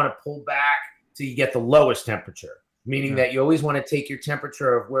kind of want to pull back till you get the lowest temperature, meaning that you always want to take your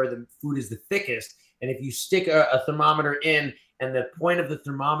temperature of where the food is the thickest. And if you stick a thermometer in and the point of the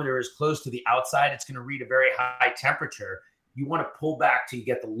thermometer is close to the outside, it's going to read a very high temperature. You want to pull back till you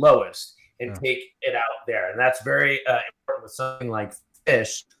get the lowest and take it out there. And that's very important with something like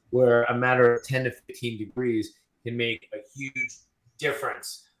fish, where a matter of 10 to 15 degrees can make a huge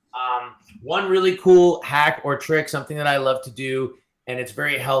difference. One really cool hack or trick, something that I love to do, and it's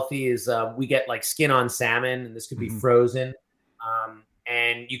very healthy, is we get like skin on salmon, and this could be frozen.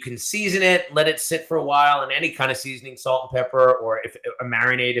 And you can season it, let it sit for a while, and any kind of seasoning, salt and pepper, or if a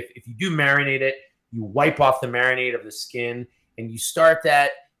marinade, if you do marinate it, you wipe off the marinade of the skin, and you start that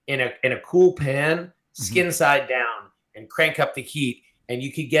in a cool pan, skin side down, and crank up the heat, and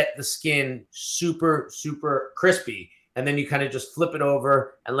you could get the skin super, super crispy. And then you kind of just flip it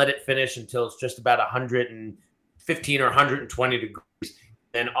over and let it finish until it's just about 115 or 120 degrees.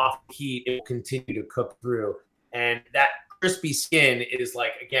 Then off the heat, it will continue to cook through. And that crispy skin is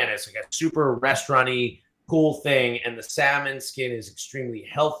like, again, it's like a super restaurant-y cool thing. And the salmon skin is extremely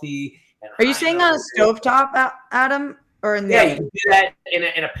healthy. And are you saying on a stovetop, Adam? Or you can do that in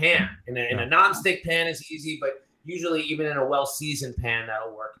a pan. In a nonstick pan is easy, but usually even in a well-seasoned pan,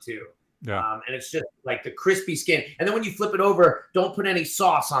 that'll work too. Yeah. And it's just like the crispy skin. And then when you flip it over, don't put any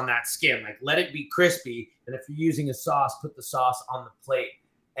sauce on that skin. Like, let it be crispy. And if you're using a sauce, put the sauce on the plate.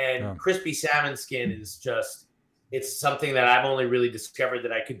 And crispy salmon skin is just, it's something that I've only really discovered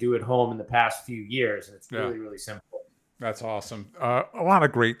that I could do at home in the past few years. And it's really, really simple. That's awesome. A lot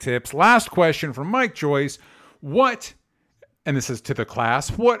of great tips. Last question from Mike Joyce. And this is to the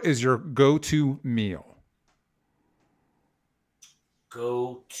class, what is your go-to meal?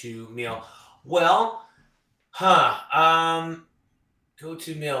 Go-to meal. Well, go-to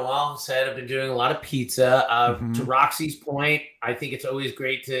meal. Well, said I've been doing a lot of pizza. To Roxy's point, I think it's always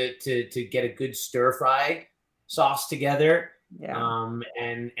great to get a good stir-fry sauce together. Yeah.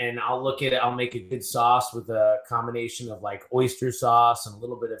 And I'll make a good sauce with a combination of like oyster sauce and a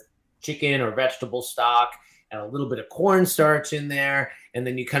little bit of chicken or vegetable stock and a little bit of cornstarch in there. And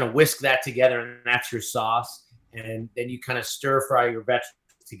then you kind of whisk that together, and that's your sauce. And then you kind of stir fry your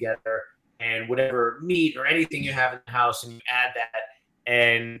vegetables together and whatever meat or anything you have in the house, and you add that.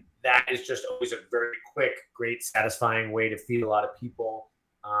 And that is just always a very quick, great, satisfying way to feed a lot of people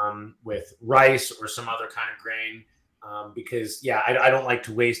with rice or some other kind of grain. Because I don't like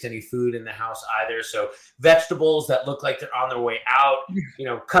to waste any food in the house either. So vegetables that look like they're on their way out,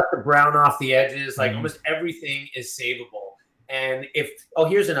 cut the brown off the edges. Like almost everything is savable. And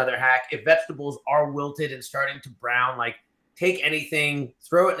here's another hack. If vegetables are wilted and starting to brown, like take anything,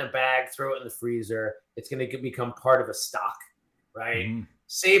 throw it in a bag, throw it in the freezer. It's going to become part of a stock, right?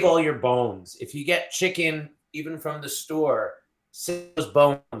 Save all your bones. If you get chicken, even from the store, save those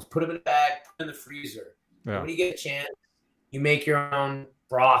bones, put them in a bag, put them in the freezer. Yeah. When you get a chance, you make your own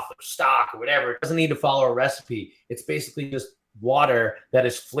broth or stock or whatever. It doesn't need to follow a recipe. It's basically just water that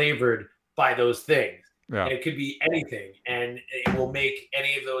is flavored by those things. Yeah. And it could be anything, and it will make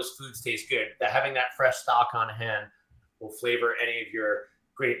any of those foods taste good. Having that fresh stock on hand will flavor any of your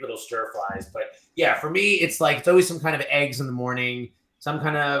great little stir fries. But yeah, for me, it's always some kind of eggs in the morning, some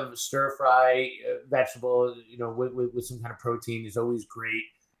kind of stir fry vegetable, with some kind of protein is always great.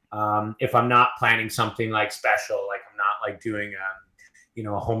 If I'm not planning something like special, like I'm not like doing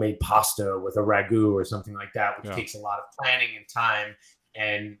a homemade pasta with a ragu or something like that, which takes a lot of planning and time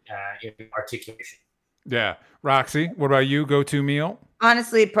and articulation. Yeah. Roxy, what about you? Go-to meal?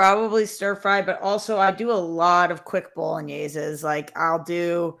 Honestly, probably stir fry, but also I do a lot of quick bologneses. Like I'll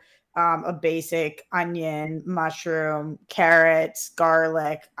do a basic onion, mushroom, carrots,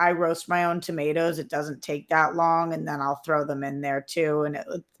 garlic. I roast my own tomatoes. It doesn't take that long, and then I'll throw them in there too. And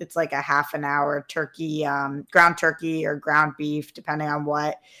it's like a half an hour turkey, ground turkey or ground beef, depending on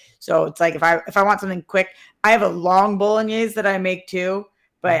what. So it's like if I want something quick, I have a long bolognese that I make too.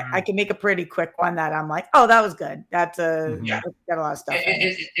 But I can make a pretty quick one that I'm like, oh, that was good. That's Yeah. it's got a lot of stuff.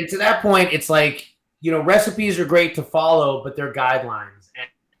 And to that point, it's like, recipes are great to follow, but they're guidelines.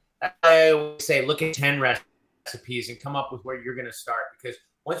 And I always say, look at 10 recipes and come up with where you're going to start. Because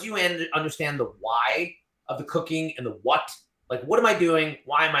once you understand the why of the cooking and the what, like, what am I doing?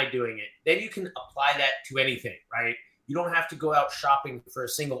 Why am I doing it? Then you can apply that to anything, right? You don't have to go out shopping for a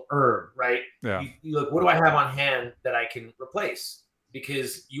single herb, right? Yeah. You look, what do I have on hand that I can replace?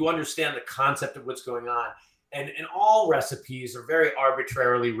 Because you understand the concept of what's going on. And all recipes are very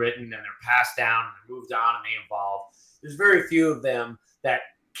arbitrarily written, and they're passed down and they're moved on and they evolve. There's very few of them that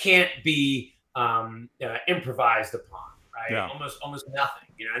can't be improvised upon, right? Yeah. Almost nothing,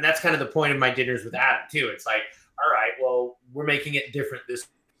 and that's kind of the point of my dinners with Adam too. It's like, all right, well, we're making it different this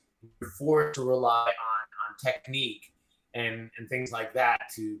forced to rely on technique and things like that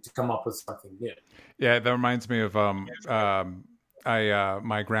to come up with something new. Yeah, that reminds me of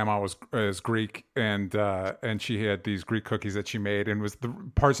my grandma was Greek, and she had these Greek cookies that she made, and the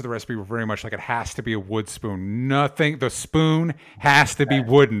parts of the recipe were very much like, it has to be a wood spoon. The spoon has to be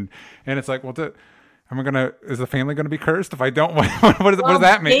wooden, and it's like, well, is the family gonna be cursed if I don't? What does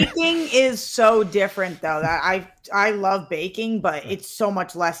that mean? Baking is so different, though. That I love baking, but it's so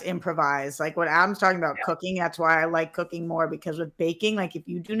much less improvised. Like what Adam's talking about cooking, that's why I like cooking more, because with baking, like if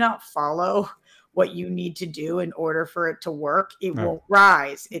you do not follow what you need to do in order for it to work, it won't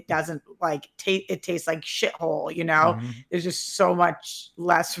rise. It doesn't it tastes like shithole, There's just so much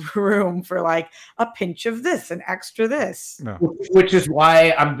less room for like a pinch of this and extra this. No. Which is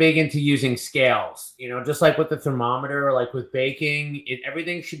why I'm big into using scales, just like with the thermometer, like with baking,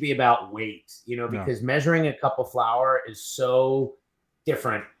 everything should be about weight, because measuring a cup of flour is so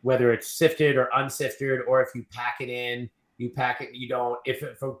different, whether it's sifted or unsifted, or if you pack it in, you pack it, you don't. If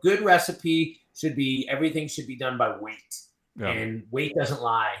a good recipe everything should be done by weight, and weight doesn't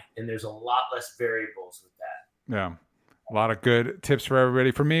lie, and there's a lot less variables with that. Yeah, a lot of good tips for everybody.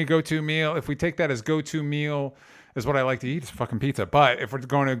 For me, go-to meal, if we take that as go-to meal is what I like to eat, it's fucking pizza. But if we're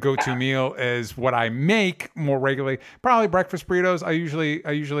going to go-to meal is what I make more regularly, probably breakfast burritos. I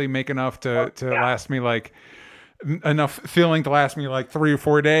usually make enough to last me like enough filling to last me like 3 or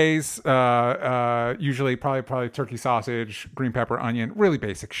 4 days. Usually probably turkey sausage, green pepper, onion, really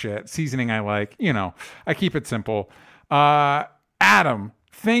basic shit. Seasoning I like, I keep it simple. Adam,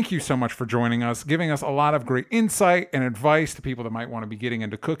 thank you so much for joining us, giving us a lot of great insight and advice to people that might want to be getting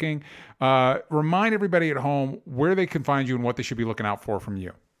into cooking. Remind everybody at home where they can find you and what they should be looking out for from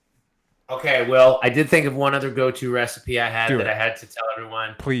you. Okay, well, I did think of one other go-to recipe I had I had to tell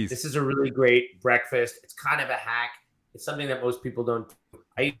everyone. Please. This is a really great breakfast. It's kind of a hack. It's something that most people don't do.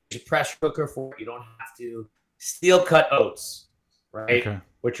 I use a pressure cooker for it. You don't have to. Steel cut oats, right? Okay.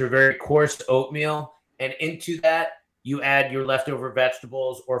 Which are very coarse oatmeal. And into that, you add your leftover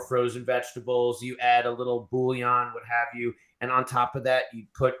vegetables or frozen vegetables. You add a little bouillon, what have you. And on top of that, you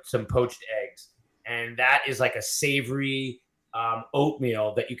put some poached eggs. And that is like a savory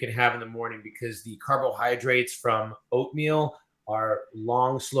oatmeal that you can have in the morning, because the carbohydrates from oatmeal are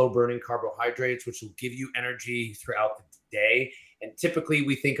long, slow burning carbohydrates, which will give you energy throughout the day. And typically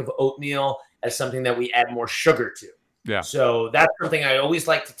we think of oatmeal as something that we add more sugar to. Yeah. So that's something I always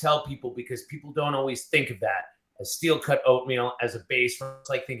like to tell people, because people don't always think of that as steel cut oatmeal as a base. It's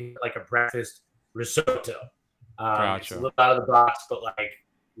like thinking like a breakfast risotto. Gotcha. It's a little out of the box, but like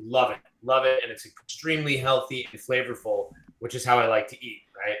love it. And it's extremely healthy and flavorful, which is how I like to eat,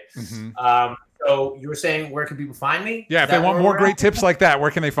 right? Mm-hmm. So you were saying, where can people find me? Yeah, if they want more great tips like that, where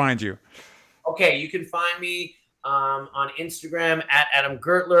can they find you? Okay, you can find me on Instagram at Adam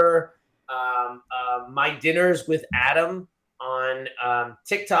Gertler. My dinners with Adam on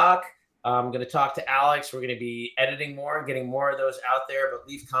TikTok. I'm going to talk to Alex. We're going to be editing more and getting more of those out there. But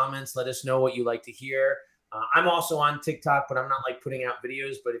leave comments. Let us know what you like to hear. I'm also on TikTok, but I'm not like putting out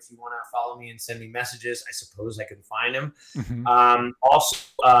videos. But if you want to follow me and send me messages, I suppose I can find them. Mm-hmm.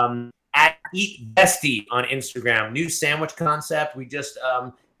 Also, at Eat Bestie on Instagram, new sandwich concept. We just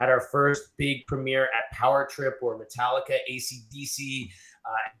had our first big premiere at Power Trip, where Metallica, AC/DC,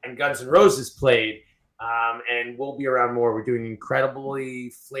 and Guns N' Roses played. And we'll be around more. We're doing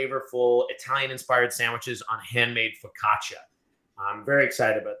incredibly flavorful Italian-inspired sandwiches on handmade focaccia. I'm very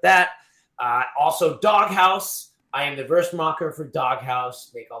excited about that. Also, Doghouse. I am the Verstmacher for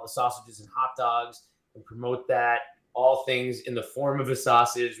Doghouse. Make all the sausages and hot dogs and promote that. All things in the form of a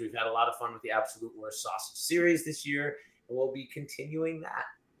sausage. We've had a lot of fun with the Absolute Worst Sausage series this year, and we'll be continuing that.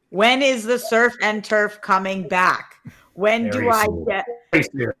 When is the Surf and Turf coming back? When Very do I soon. get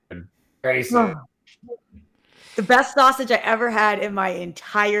Very soon. the best sausage I ever had in my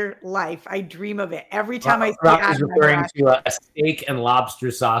entire life? I dream of it every time I see Rob it. is referring to a steak and lobster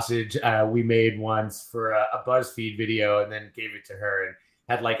sausage we made once for a BuzzFeed video, and then gave it to her, and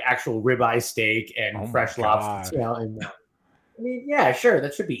had like actual ribeye steak and fresh lobster. And, I mean, yeah, sure,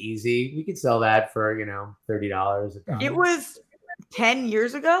 that should be easy. We could sell that for $30. It was 10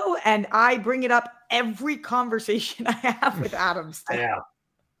 years ago, and I bring it up every conversation I have with Adam.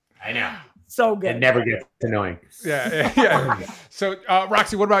 I know. So good. It never gets annoying. Yeah. So,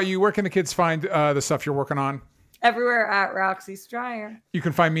 Roxy, what about you? Where can the kids find the stuff you're working on? Everywhere at Roxy Stryer. You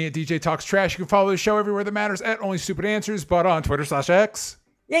can find me at DJ Talks Trash. You can follow the show everywhere that matters at Only Stupid Answers, but on Twitter/X.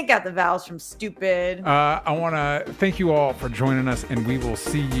 You ain't got the vowels from stupid. I want to thank you all for joining us, and we will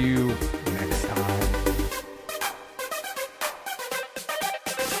see you next